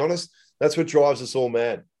look, to be honest, that's what drives us all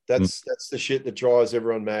mad. That's the shit that drives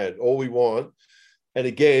everyone mad. All we want, and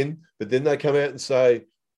again, but then they come out and say,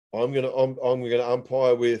 I'm gonna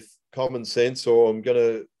umpire with common sense, or I'm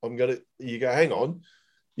gonna. You go, hang on,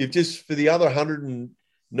 you've just, for the other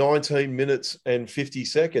 119 minutes and 50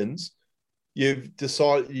 seconds, you've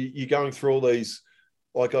decided you're going through all these,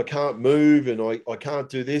 like, I can't move and I can't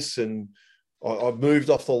do this, and I've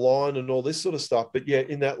moved off the line and all this sort of stuff. But yeah,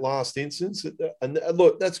 in that last instance, and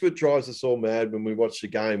look, that's what drives us all mad when we watch the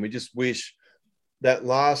game. We just wish that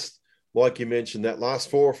last, like you mentioned, that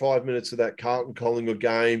last 4 or 5 minutes of that Carlton Collingwood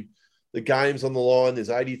game, the game's on the line,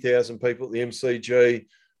 there's 80,000 people at the MCG.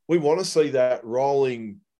 We want to see that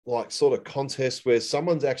rolling, like, sort of contest where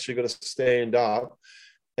someone's actually got to stand up.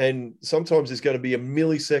 And sometimes there's going to be a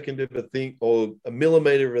millisecond of a thing, or a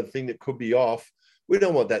millimetre of a thing that could be off. We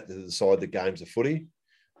don't want that to decide the games of footy.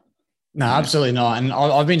 No, absolutely not. And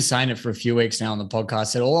I've been saying it for a few weeks now on the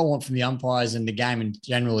podcast, that all I want from the umpires and the game in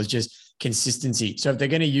general is just consistency. So if they're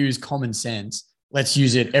going to use common sense, let's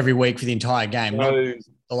use it every week for the entire game. The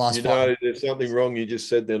last there's something wrong you just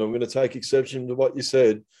said then. I'm going to take exception to what you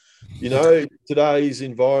said. Today's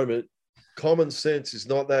environment, common sense is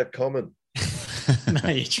not that common. No,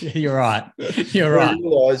 you're right. You're right.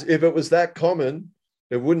 Realize if it was that common,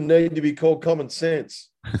 it wouldn't need to be called common sense.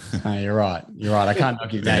 No, you're right. You're right. I can't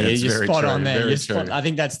knock you down. You're spot on there. I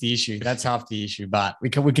think that's the issue. That's half the issue. But we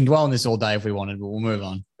can dwell on this all day if we wanted, but we'll move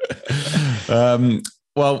on.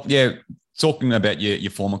 Well, yeah, talking about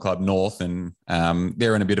your former club, North, and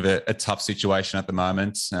they're in a bit of a tough situation at the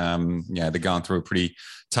moment. They're going through a pretty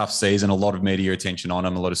tough season, a lot of media attention on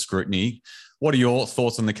them, a lot of scrutiny. What are your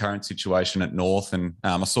thoughts on the current situation at North? And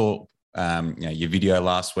I saw your video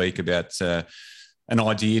last week about an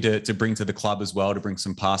idea to bring to the club as well, to bring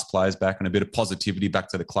some past players back and a bit of positivity back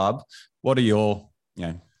to the club. What are your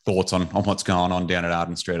thoughts on what's going on down at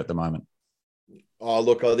Arden Street at the moment? Oh,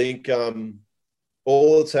 look, I think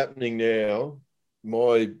all that's happening now,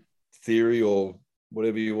 my theory or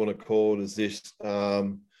whatever you want to call it is this.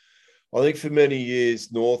 I think for many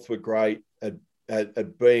years, North were great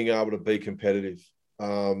at being able to be competitive.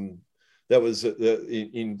 That was,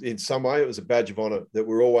 in some way, it was a badge of honour that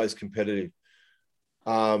we're always competitive.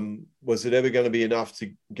 Was it ever going to be enough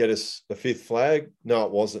to get us a fifth flag? No,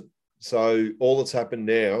 it wasn't. So all that's happened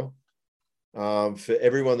now, for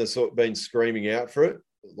everyone that's sort of been screaming out for it,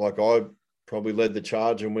 like I probably led the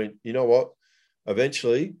charge and went, you know what?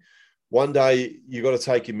 Eventually, one day you got to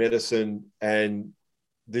take your medicine, and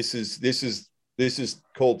this is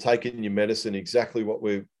called taking your medicine. Exactly what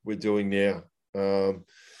we're doing now.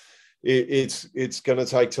 It's going to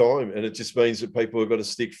take time, and it just means that people have got to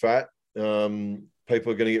stick fat.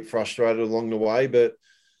 People are going to get frustrated along the way, but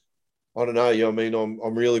I don't know. I mean,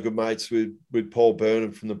 I'm really good mates with Paul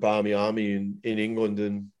Burnham from the Barmy Army in England,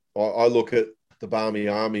 and I look at the Barmy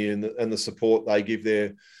Army and the support they give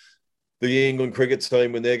the England cricket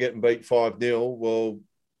team when they're getting beat 5-0. Well,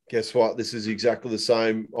 guess what? This is exactly the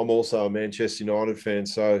same. I'm also a Manchester United fan,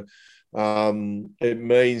 so it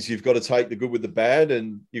means you've got to take the good with the bad,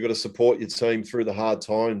 and you've got to support your team through the hard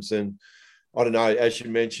times. And I don't know, as you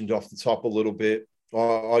mentioned off the top a little bit,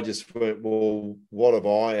 I just went, well, what have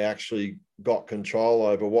I actually got control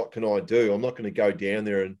over? What can I do? I'm not going to go down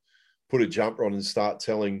there and put a jumper on and start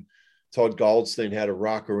telling Todd Goldstein how to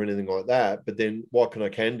ruck or anything like that. But then what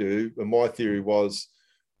can do? And my theory was,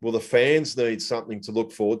 well, the fans need something to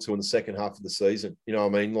look forward to in the second half of the season. You know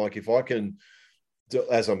what I mean? Like if I can,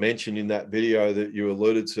 as I mentioned in that video that you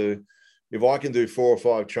alluded to, if I can do 4 or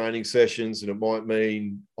 5 training sessions, and it might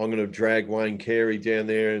mean I'm going to drag Wayne Carey down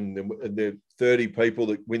there and the 30 people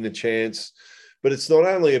that win the chance. But it's not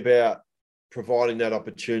only about providing that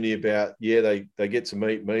opportunity about, they get to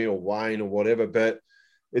meet me or Wayne or whatever, but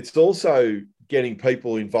it's also getting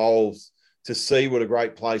people involved to see what a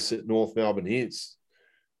great place that North Melbourne is.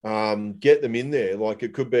 Get them in there. Like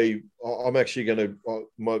it could be, I'm actually going to,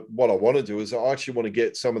 what I want to do is I actually want to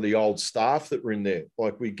get some of the old staff that were in there.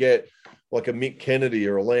 Like we get like a Mick Kennedy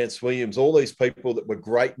or a Lance Williams, all these people that were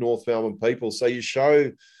great North Melbourne people. So you show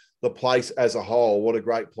the place as a whole, what a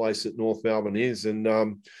great place that North Melbourne is. And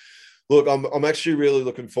look, I'm actually really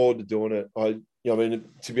looking forward to doing it. I mean,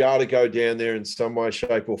 to be able to go down there in some way,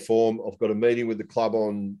 shape or form, I've got a meeting with the club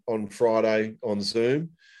on Friday on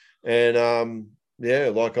Zoom. And I'm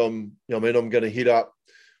going to hit up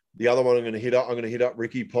the other one. I'm going to hit up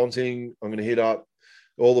Ricky Ponting. I'm going to hit up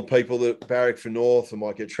all the people that barrack for North. I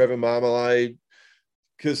might get Trevor Marmalade.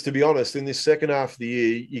 Because to be honest, in this second half of the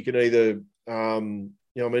year, you can either,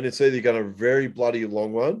 it's either going to a very bloody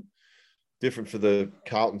long one, different for the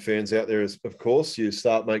Carlton fans out there, of course. You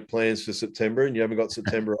make plans for September and you haven't got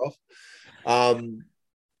September off.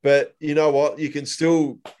 But you know what? You can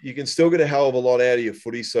still get a hell of a lot out of your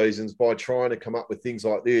footy seasons by trying to come up with things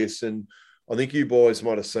like this. And I think you boys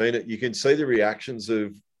might have seen it. You can see the reactions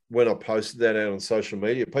of when I posted that out on social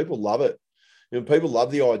media. People love it. People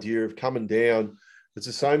love the idea of coming down. It's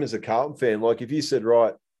the same as a Carlton fan. Like if you said,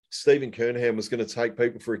 right, Stephen Kernahan was going to take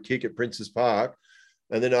people for a kick at Princes Park,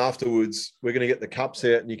 and then afterwards we're going to get the cups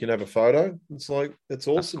out and you can have a photo. It's like, it's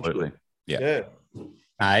awesome. Absolutely. Yeah.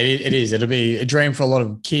 It is. It'll be a dream for a lot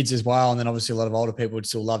of kids as well. And then obviously a lot of older people would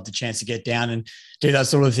still love the chance to get down and do that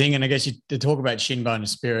sort of thing. And I guess to talk about shin bone and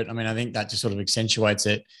spirit, I mean, I think that just sort of accentuates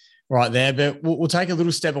it right there. But we'll take a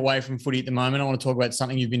little step away from footy at the moment. I want to talk about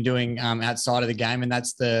something you've been doing outside of the game, and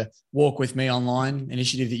that's the Walk With Me online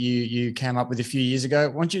initiative that you came up with a few years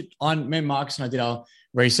ago. Me and Marcus and I did our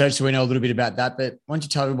research, so we know a little bit about that. But why don't you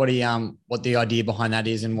tell everybody what the idea behind that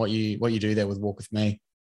is and what you do there with Walk With Me?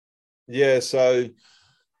 Yeah, so...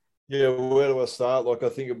 yeah, where do I start? Like, I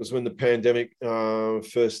think it was when the pandemic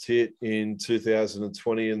first hit in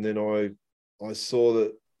 2020, and then I saw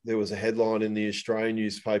that there was a headline in the Australian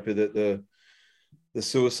newspaper that the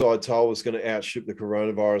suicide toll was going to outstrip the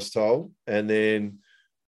coronavirus toll. And then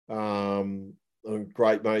I'm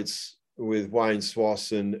great mates with Wayne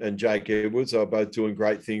Swass and Jake Edwards are both doing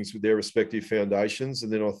great things with their respective foundations.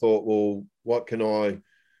 And then I thought, well, what can I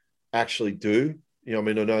actually do? I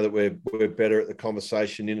know that we're better at the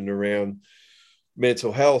conversation in and around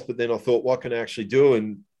mental health, but then I thought, what can I actually do?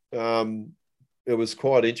 And it was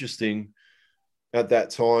quite interesting at that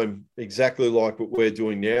time, exactly like what we're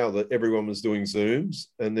doing now, that everyone was doing Zooms.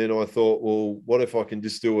 And then I thought, well, what if I can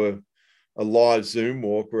just do a live Zoom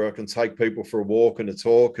walk where I can take people for a walk and a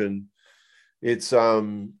talk? And it's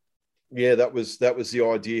yeah, that was the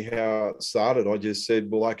idea how it started. I just said,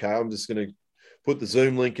 well, okay, I'm just going to put the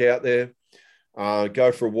Zoom link out there,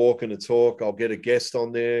 go for a walk and a talk. I'll get a guest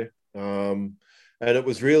on there. And it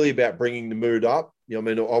was really about bringing the mood up. You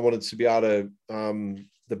know, I mean, I wanted to be able to,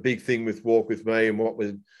 the big thing with Walk With Me and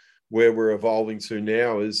where we're evolving to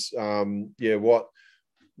now is,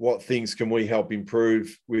 what things can we help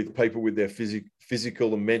improve with people with their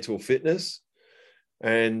physical and mental fitness?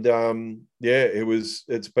 And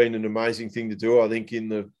it's been an amazing thing to do. I think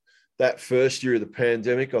in that first year of the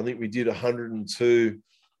pandemic, I think we did 102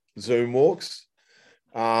 Zoom walks.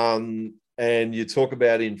 And you talk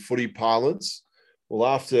about in footy parlance, well,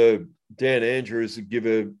 after Dan Andrews would give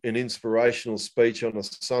an inspirational speech on a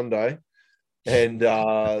Sunday, and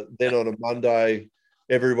then on a Monday,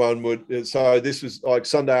 everyone would. So this was like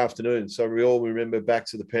Sunday afternoon. So we all remember back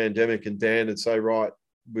to the pandemic, and Dan would say, "Right,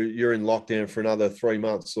 you're in lockdown for another 3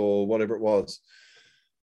 months," or whatever it was.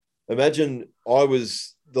 Imagine I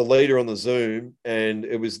was the leader on the Zoom, and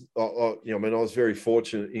it was, I was very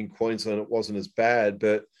fortunate in Queensland. It wasn't as bad,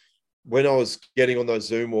 but when I was getting on those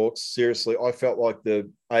Zoom walks, seriously, I felt like the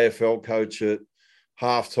AFL coach at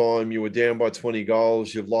halftime. You were down by 20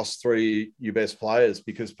 goals. You've lost 3 of your best players,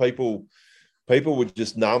 because people were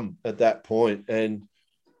just numb at that point. And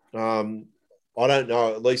I don't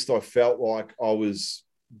know, at least I felt like I was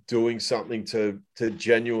doing something to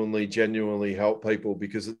genuinely help people,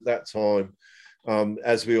 because at that time,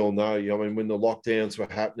 as we all know, I mean, when the lockdowns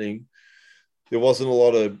were happening, there wasn't a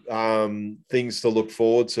lot of things to look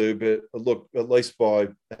forward to. But look, at least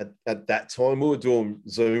at that time, we were doing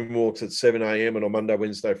Zoom walks at 7 a.m. and on Monday,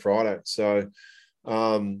 Wednesday, Friday. So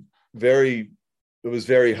it was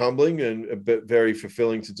very humbling and a bit very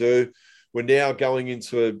fulfilling to do. We're now going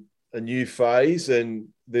into a new phase, and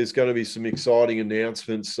there's going to be some exciting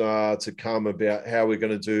announcements to come about how we're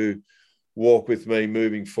going to do Walk With Me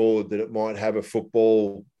moving forward, that it might have a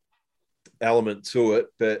football element to it,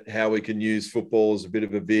 but how we can use football as a bit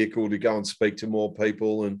of a vehicle to go and speak to more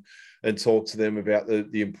people and talk to them about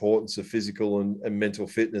the importance of physical and mental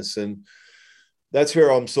fitness. And that's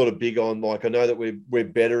where I'm sort of big on. Like, I know that we're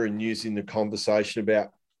better in using the conversation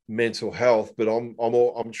about mental health, but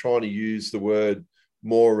I'm trying to use the word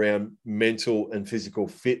more around mental and physical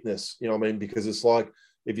fitness. You know what I mean? Because it's like,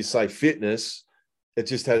 if you say fitness, it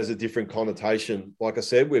just has a different connotation. Like I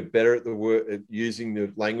said, we're better at at using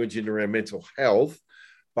the language in around mental health,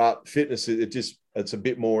 but fitness, it's a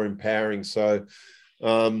bit more empowering. So,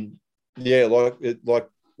 like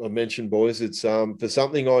I mentioned, boys, it's for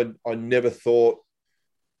something I never thought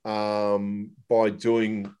by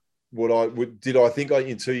doing what I would. Did I think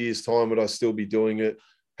in 2 years' time would I still be doing it?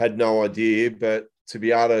 Had no idea, but to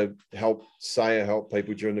be able to help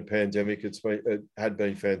people during the pandemic, it had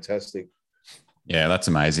been fantastic. Yeah, that's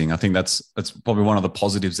amazing. I think that's probably one of the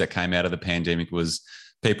positives that came out of the pandemic was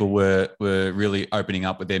people were really opening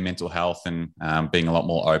up with their mental health and being a lot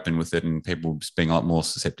more open with it, and people just being a lot more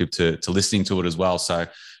susceptible to listening to it as well. So,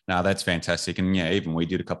 no, that's fantastic. And yeah, even we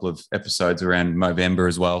did a couple of episodes around Movember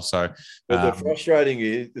as well. So, but the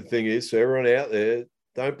frustrating thing is, for everyone out there,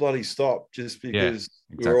 don't bloody stop just because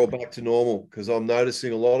we're all back to normal. Because I'm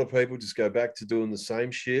noticing a lot of people just go back to doing the same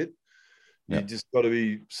shit. You just got to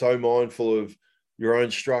be so mindful of your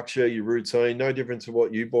own structure, your routine, no different to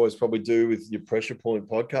what you boys probably do with your Pressure Point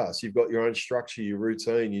podcast. You've got your own structure, your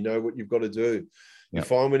routine, you know what you've got to do. You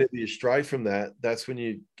find whenever you stray from that, that's when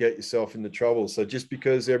you get yourself into trouble. So just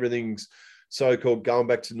because everything's so-called going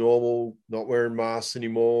back to normal, not wearing masks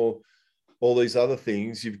anymore, all these other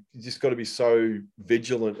things, you've just got to be so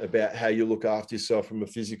vigilant about how you look after yourself from a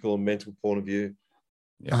physical and mental point of view.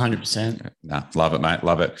 100%. No, love it, mate.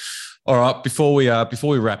 Love it. All right. Before we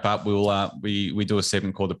wrap up, we do a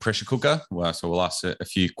segment called the Pressure Cooker. So we'll ask a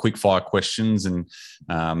few quick fire questions and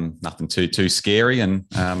nothing too scary, and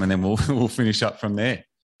then we'll finish up from there.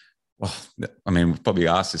 Well, I mean, we've probably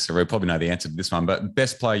asked this, so we probably know the answer to this one. But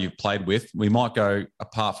best player you've played with? We might go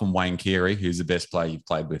apart from Wayne Carey. Who's the best player you've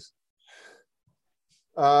played with?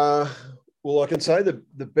 Well, I can say the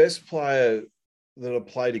best player that I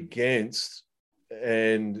played against.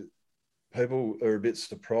 And people are a bit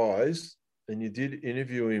surprised. And you did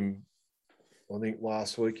interview him, I think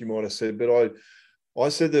last week you might have said, but I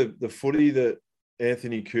said the footy that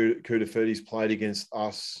Anthony Koutoufides played against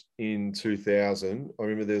us in 2000. I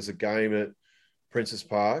remember there was a game at Princes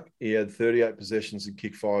Park. He had 38 possessions and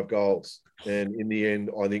kicked 5 goals. And in the end,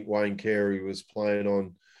 I think Wayne Carey was playing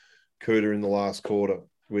on Cooter in the last quarter,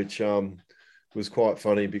 which was quite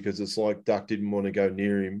funny because it's like Duck didn't want to go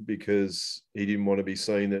near him because he didn't want to be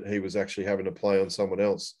seen that he was actually having to play on someone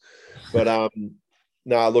else. But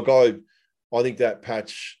look, I think that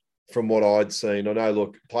patch from what I'd seen. I know,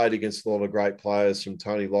 look, played against a lot of great players from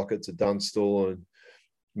Tony Lockett to Dunstall and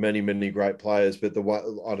many, many great players. But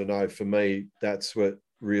I don't know, for me, that's what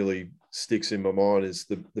really sticks in my mind is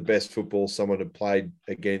the best football someone had played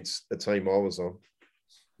against a team I was on.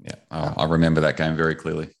 Yeah, I remember that game very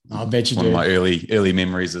clearly. I bet you One do. of my early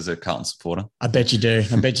memories as a Carlton supporter. I bet you do.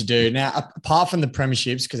 I bet you do. Now, apart from the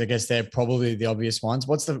premierships, because I guess they're probably the obvious ones,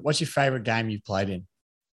 what's your favourite game you've played in?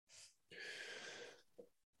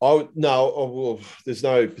 There's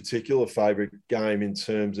no particular favourite game in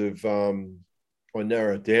terms of I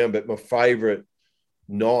narrow it down, but my favourite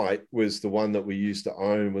night was the one that we used to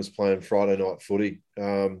own, was playing Friday night footy.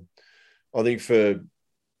 I think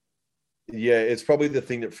it's probably the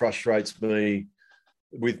thing that frustrates me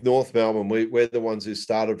with North Melbourne. We're the ones who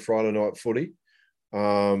started Friday night footy.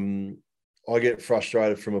 I get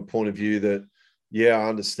frustrated from a point of view that, I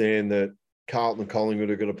understand that Carlton and Collingwood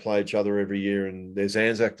are going to play each other every year, and there's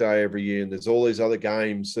Anzac Day every year, and there's all these other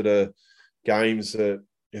games that are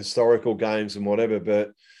historical games and whatever.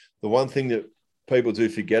 But the one thing that people do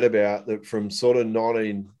forget about, that from sort of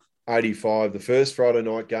 1985, the first Friday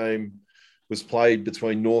night game was played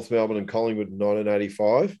between North Melbourne and Collingwood in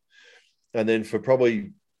 1985. And then for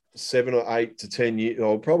probably 7 or 8 to 10 years,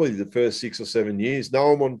 or probably the first 6 or 7 years, no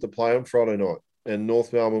one wanted to play on Friday night. And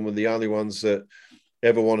North Melbourne were the only ones that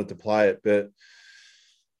ever wanted to play it. But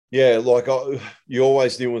you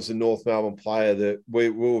always knew as a North Melbourne player that we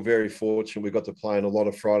were very fortunate. We got to play in a lot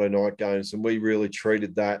of Friday night games, and we really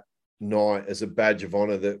treated that night as a badge of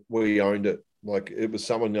honour that we owned it. Like it was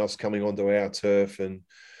someone else coming onto our turf. And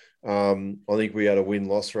I think we had a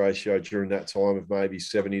win-loss ratio during that time of maybe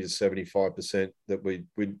 70 to 75% that we'd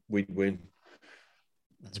win.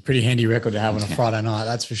 That's a pretty handy record to have on a Friday night,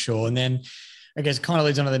 that's for sure. And then I guess kind of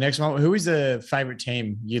leads on to the next one. Who is the favourite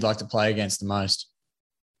team you'd like to play against the most?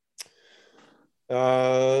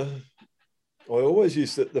 I always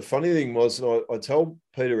used to, the funny thing was, and I tell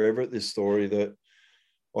Peter Everett this story, that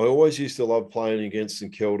I always used to love playing against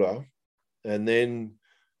St Kilda, and then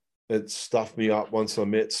it stuffed me up once I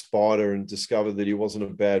met Spider and discovered that he wasn't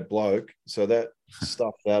a bad bloke. So that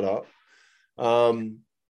stuffed that up.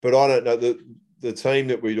 But I don't know, the team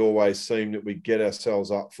that we'd always seemed that we'd get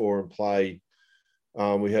ourselves up for and play,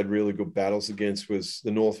 we had really good battles against, was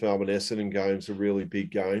the North Melbourne Essendon games, are really big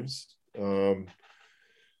games. They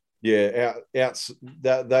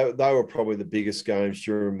were probably the biggest games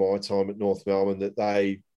during my time at North Melbourne, that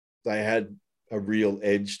they had a real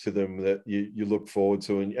edge to them that you look forward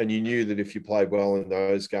to, and you knew that if you played well in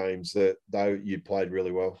those games that you played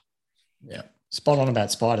really well. Yeah, spot on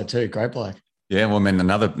about Spider too. Great bloke. Yeah, well, I mean,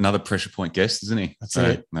 another pressure point guest, isn't he? That's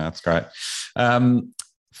it. No, that's great.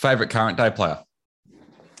 Favourite current day player?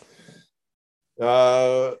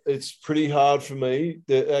 It's pretty hard for me.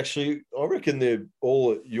 Actually, I reckon they're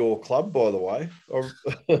all at your club, by the way.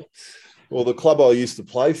 Well, the club I used to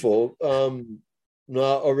play for.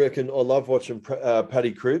 No, I reckon I love watching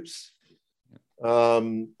Paddy Cripps.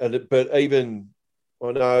 But even,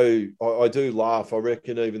 I know, I do laugh. I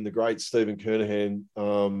reckon even the great Stephen Kernahan,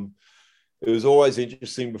 it was always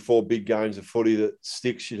interesting before big games of footy that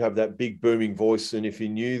Sticks should have that big booming voice. And if he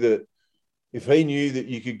knew that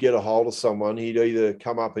you could get a hold of someone, he'd either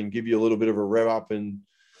come up and give you a little bit of a rev up and,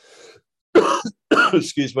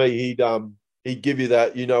 excuse me, he'd give you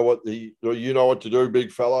that, you know what to do,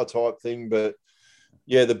 big fella type thing. But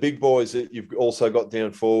yeah, the big boys that you've also got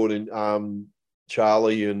down forward, and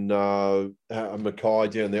Charlie and Mackay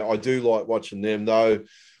down there, I do like watching them, though.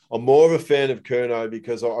 I'm more of a fan of Curnow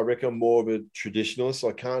because I reckon I'm more of a traditionalist.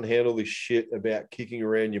 I can't handle this shit about kicking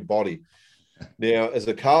around your body. Now, as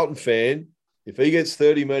a Carlton fan, if he gets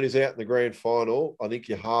 30 metres out in the grand final, I think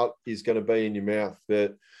your heart is going to be in your mouth.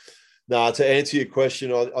 But to answer your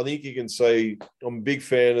question, I think you can see I'm a big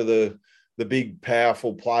fan of the big,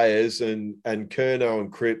 powerful players, and Curnow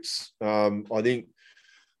and Cripps. I think,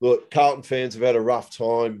 look, Carlton fans have had a rough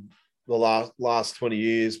time the last 20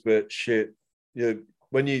 years, but shit,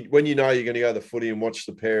 when you know you're going to go to the footy and watch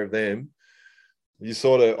the pair of them, you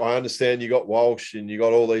I understand you got Walsh and you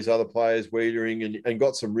got all these other players, Wiedering, and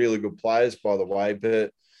got some really good players, by the way.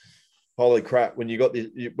 But holy crap, when you got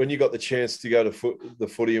the chance to go to the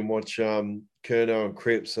footy and watch Curnow and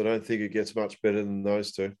Cripps, I don't think it gets much better than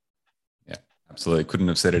those two. Yeah, absolutely. Couldn't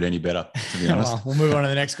have said it any better, to be honest. Well, we'll move on to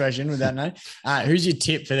the next question with that note. Who's your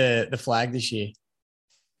tip for the flag this year?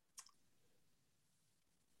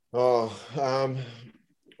 I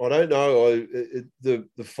don't know.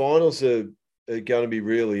 The finals are going to be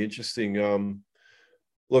really interesting.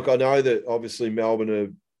 Look, I know that obviously Melbourne are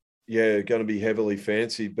going to be heavily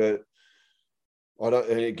fancied, but I don't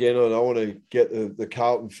want to get the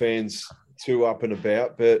Carlton fans too up and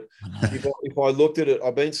about. But if I looked at it,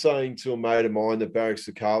 I've been saying to a mate of mine that barracks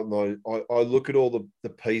to Carlton, I look at all the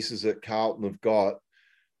pieces that Carlton have got,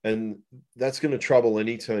 and that's going to trouble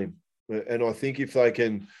any team. And I think if they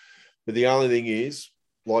can, but the only thing is,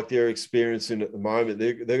 like they're experiencing at the moment,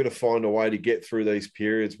 they're going to find a way to get through these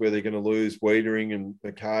periods where they're going to lose Wiedering and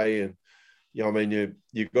McKay, and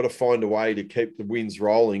you've got to find a way to keep the wins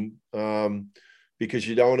rolling, because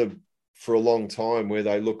you don't want to, for a long time, where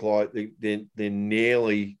they look like they're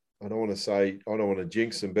nearly, I don't want to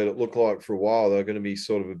jinx them, but it looked like for a while they're going to be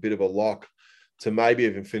sort of a bit of a lock to maybe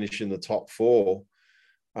even finish in the top 4.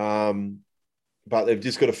 But they've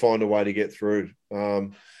just got to find a way to get through.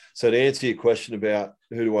 So to answer your question about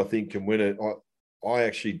who do I think can win it, I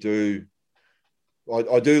actually do.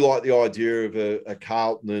 I do like the idea of a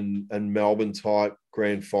Carlton and Melbourne type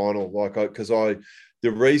grand final.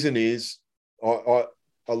 The reason is I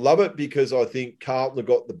love it because I think Carlton have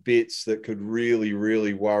got the bits that could really,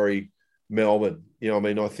 really worry Melbourne.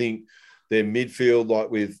 I think their midfield, like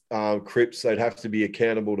with Cripps, they'd have to be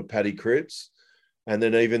accountable to Paddy Cripps. And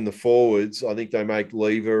then even the forwards, I think they make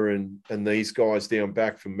Lever and these guys down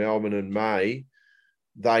back from Melbourne and May,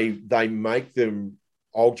 they make them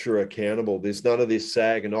ultra accountable. There's none of this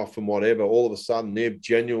sagging off and whatever. All of a sudden, they're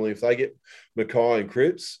genuinely, if they get Mackay and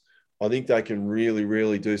Cripps, I think they can really,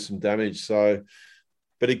 really do some damage. So,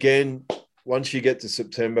 but again, once you get to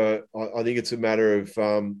September, I think it's a matter of,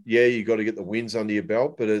 you got to get the wins under your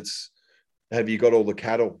belt, but have you got all the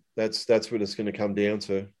cattle? That's what it's going to come down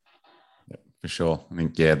to. For sure. I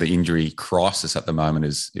think, the injury crisis at the moment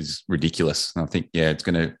is ridiculous. And I think, it's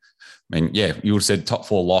going to, you would have said top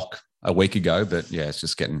 4 lock a week ago, but it's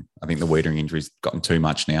just getting, I think the Wiedering injury's gotten too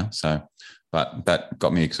much now. So, but that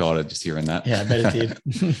got me excited just hearing that. Yeah, I bet it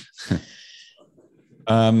did.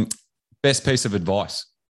 Best piece of advice?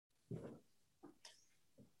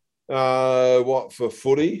 What, for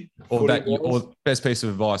footy? Or best piece of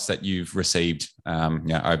advice that you've received,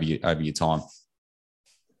 over your time?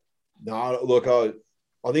 No, look, I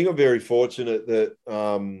think I'm very fortunate that,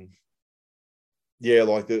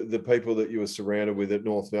 like the people that you were surrounded with at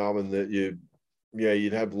North Melbourne, that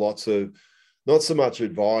you'd have lots of, not so much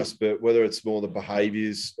advice, but whether it's more the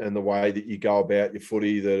behaviours and the way that you go about your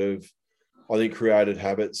footy that have, I think, created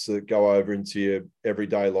habits that go over into your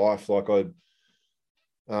everyday life. Like I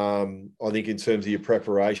think in terms of your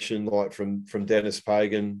preparation, like from Dennis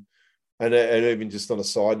Pagan. And even just on a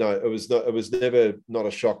side note, it was never not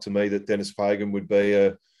a shock to me that Dennis Pagan would be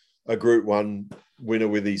a Group 1 winner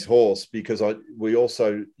with his horse, because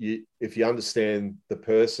if you understand the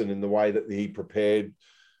person and the way that he prepared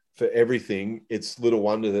for everything, it's little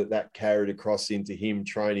wonder that carried across into him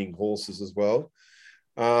training horses as well.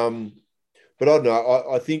 But I don't know.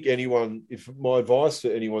 I think if my advice for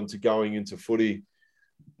anyone to going into footy,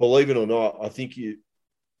 believe it or not, I think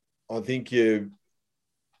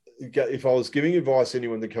if I was giving advice to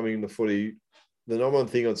anyone to coming into footy, the number one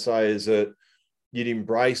thing I'd say is that you'd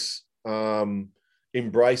embrace all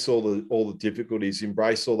the difficulties,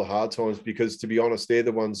 embrace all the hard times, because to be honest, they're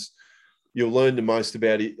the ones you'll learn the most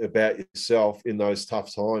about yourself in those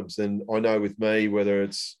tough times. And I know with me, whether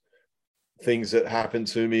it's things that happen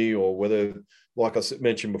to me or whether, like I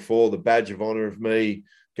mentioned before, the badge of honour of me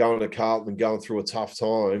going to Carlton and going through a tough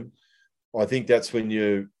time, I think that's when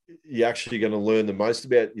you're actually going to learn the most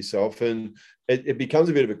about yourself. And it becomes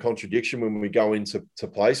a bit of a contradiction when we go into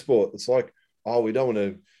play sport. It's like, we don't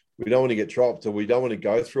want to get dropped, or we don't want to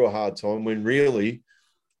go through a hard time, when really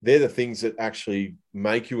they're the things that actually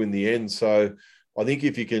make you in the end. So I think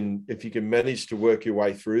if you can manage to work your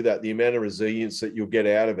way through that, the amount of resilience that you'll get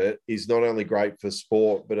out of it is not only great for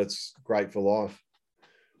sport, but it's great for life.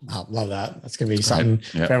 I love that. That's going to be something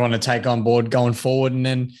for everyone to take on board going forward. And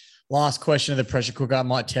then last question of the pressure cooker. I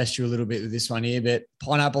might test you a little bit with this one here, but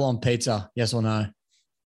pineapple on pizza, yes or no?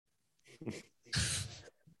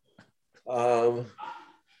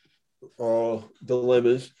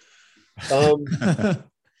 Dilemmas. Told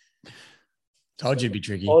you it'd be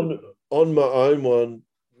tricky. On my own one,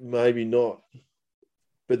 maybe not.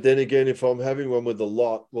 But then again, if I'm having one with a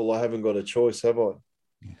lot, well, I haven't got a choice, have I?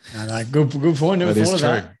 No, good point. Never thought of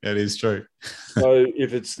that. That is true. So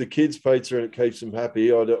if it's the kids' pizza and it keeps them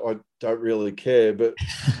happy, I don't really care. But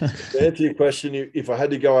to answer your question, if I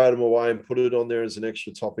had to go out of my way and put it on there as an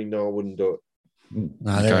extra topping, no, I wouldn't do it.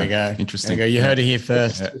 No, there we go. Interesting. There you go. You heard it here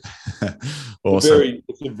first. Awesome.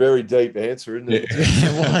 It's a very deep answer, isn't it?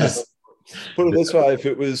 It was. Put it this way, if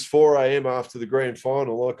it was 4 a.m. after the grand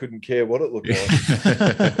final, I couldn't care what it looked like.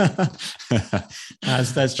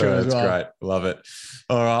 That's true as well. That's great. Love it.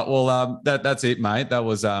 All right. Well, that's it, mate. That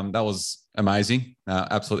was amazing.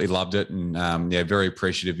 Absolutely loved it. And very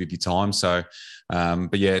appreciative of your time. So,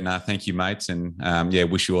 thank you, mates.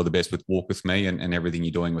 And wish you all the best with Walk With Me and everything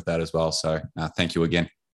you're doing with that as well. So thank you again.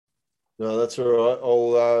 No, that's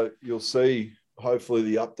all right. You'll see hopefully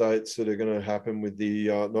the updates that are going to happen with the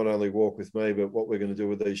not only Walk With Me, but what we're going to do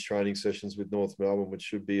with these training sessions with North Melbourne, which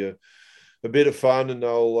should be a bit of fun. And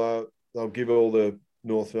they'll give all the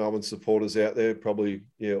North Melbourne supporters out there, probably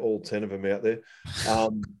all 10 of them out there.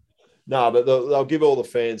 But they'll give all the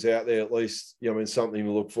fans out there at least something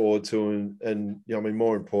to look forward to, and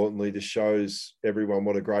more importantly, just shows everyone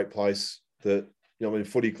what a great place that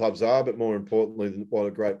footy clubs are, but more importantly, what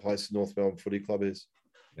a great place the North Melbourne Footy Club is.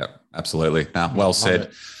 Yep, absolutely. Well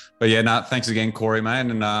said. But thanks again, Corey,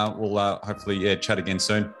 man, and we'll hopefully chat again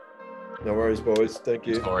soon. No worries, boys. Thank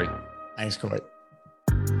you. Thanks, Corey. Thanks, Corey.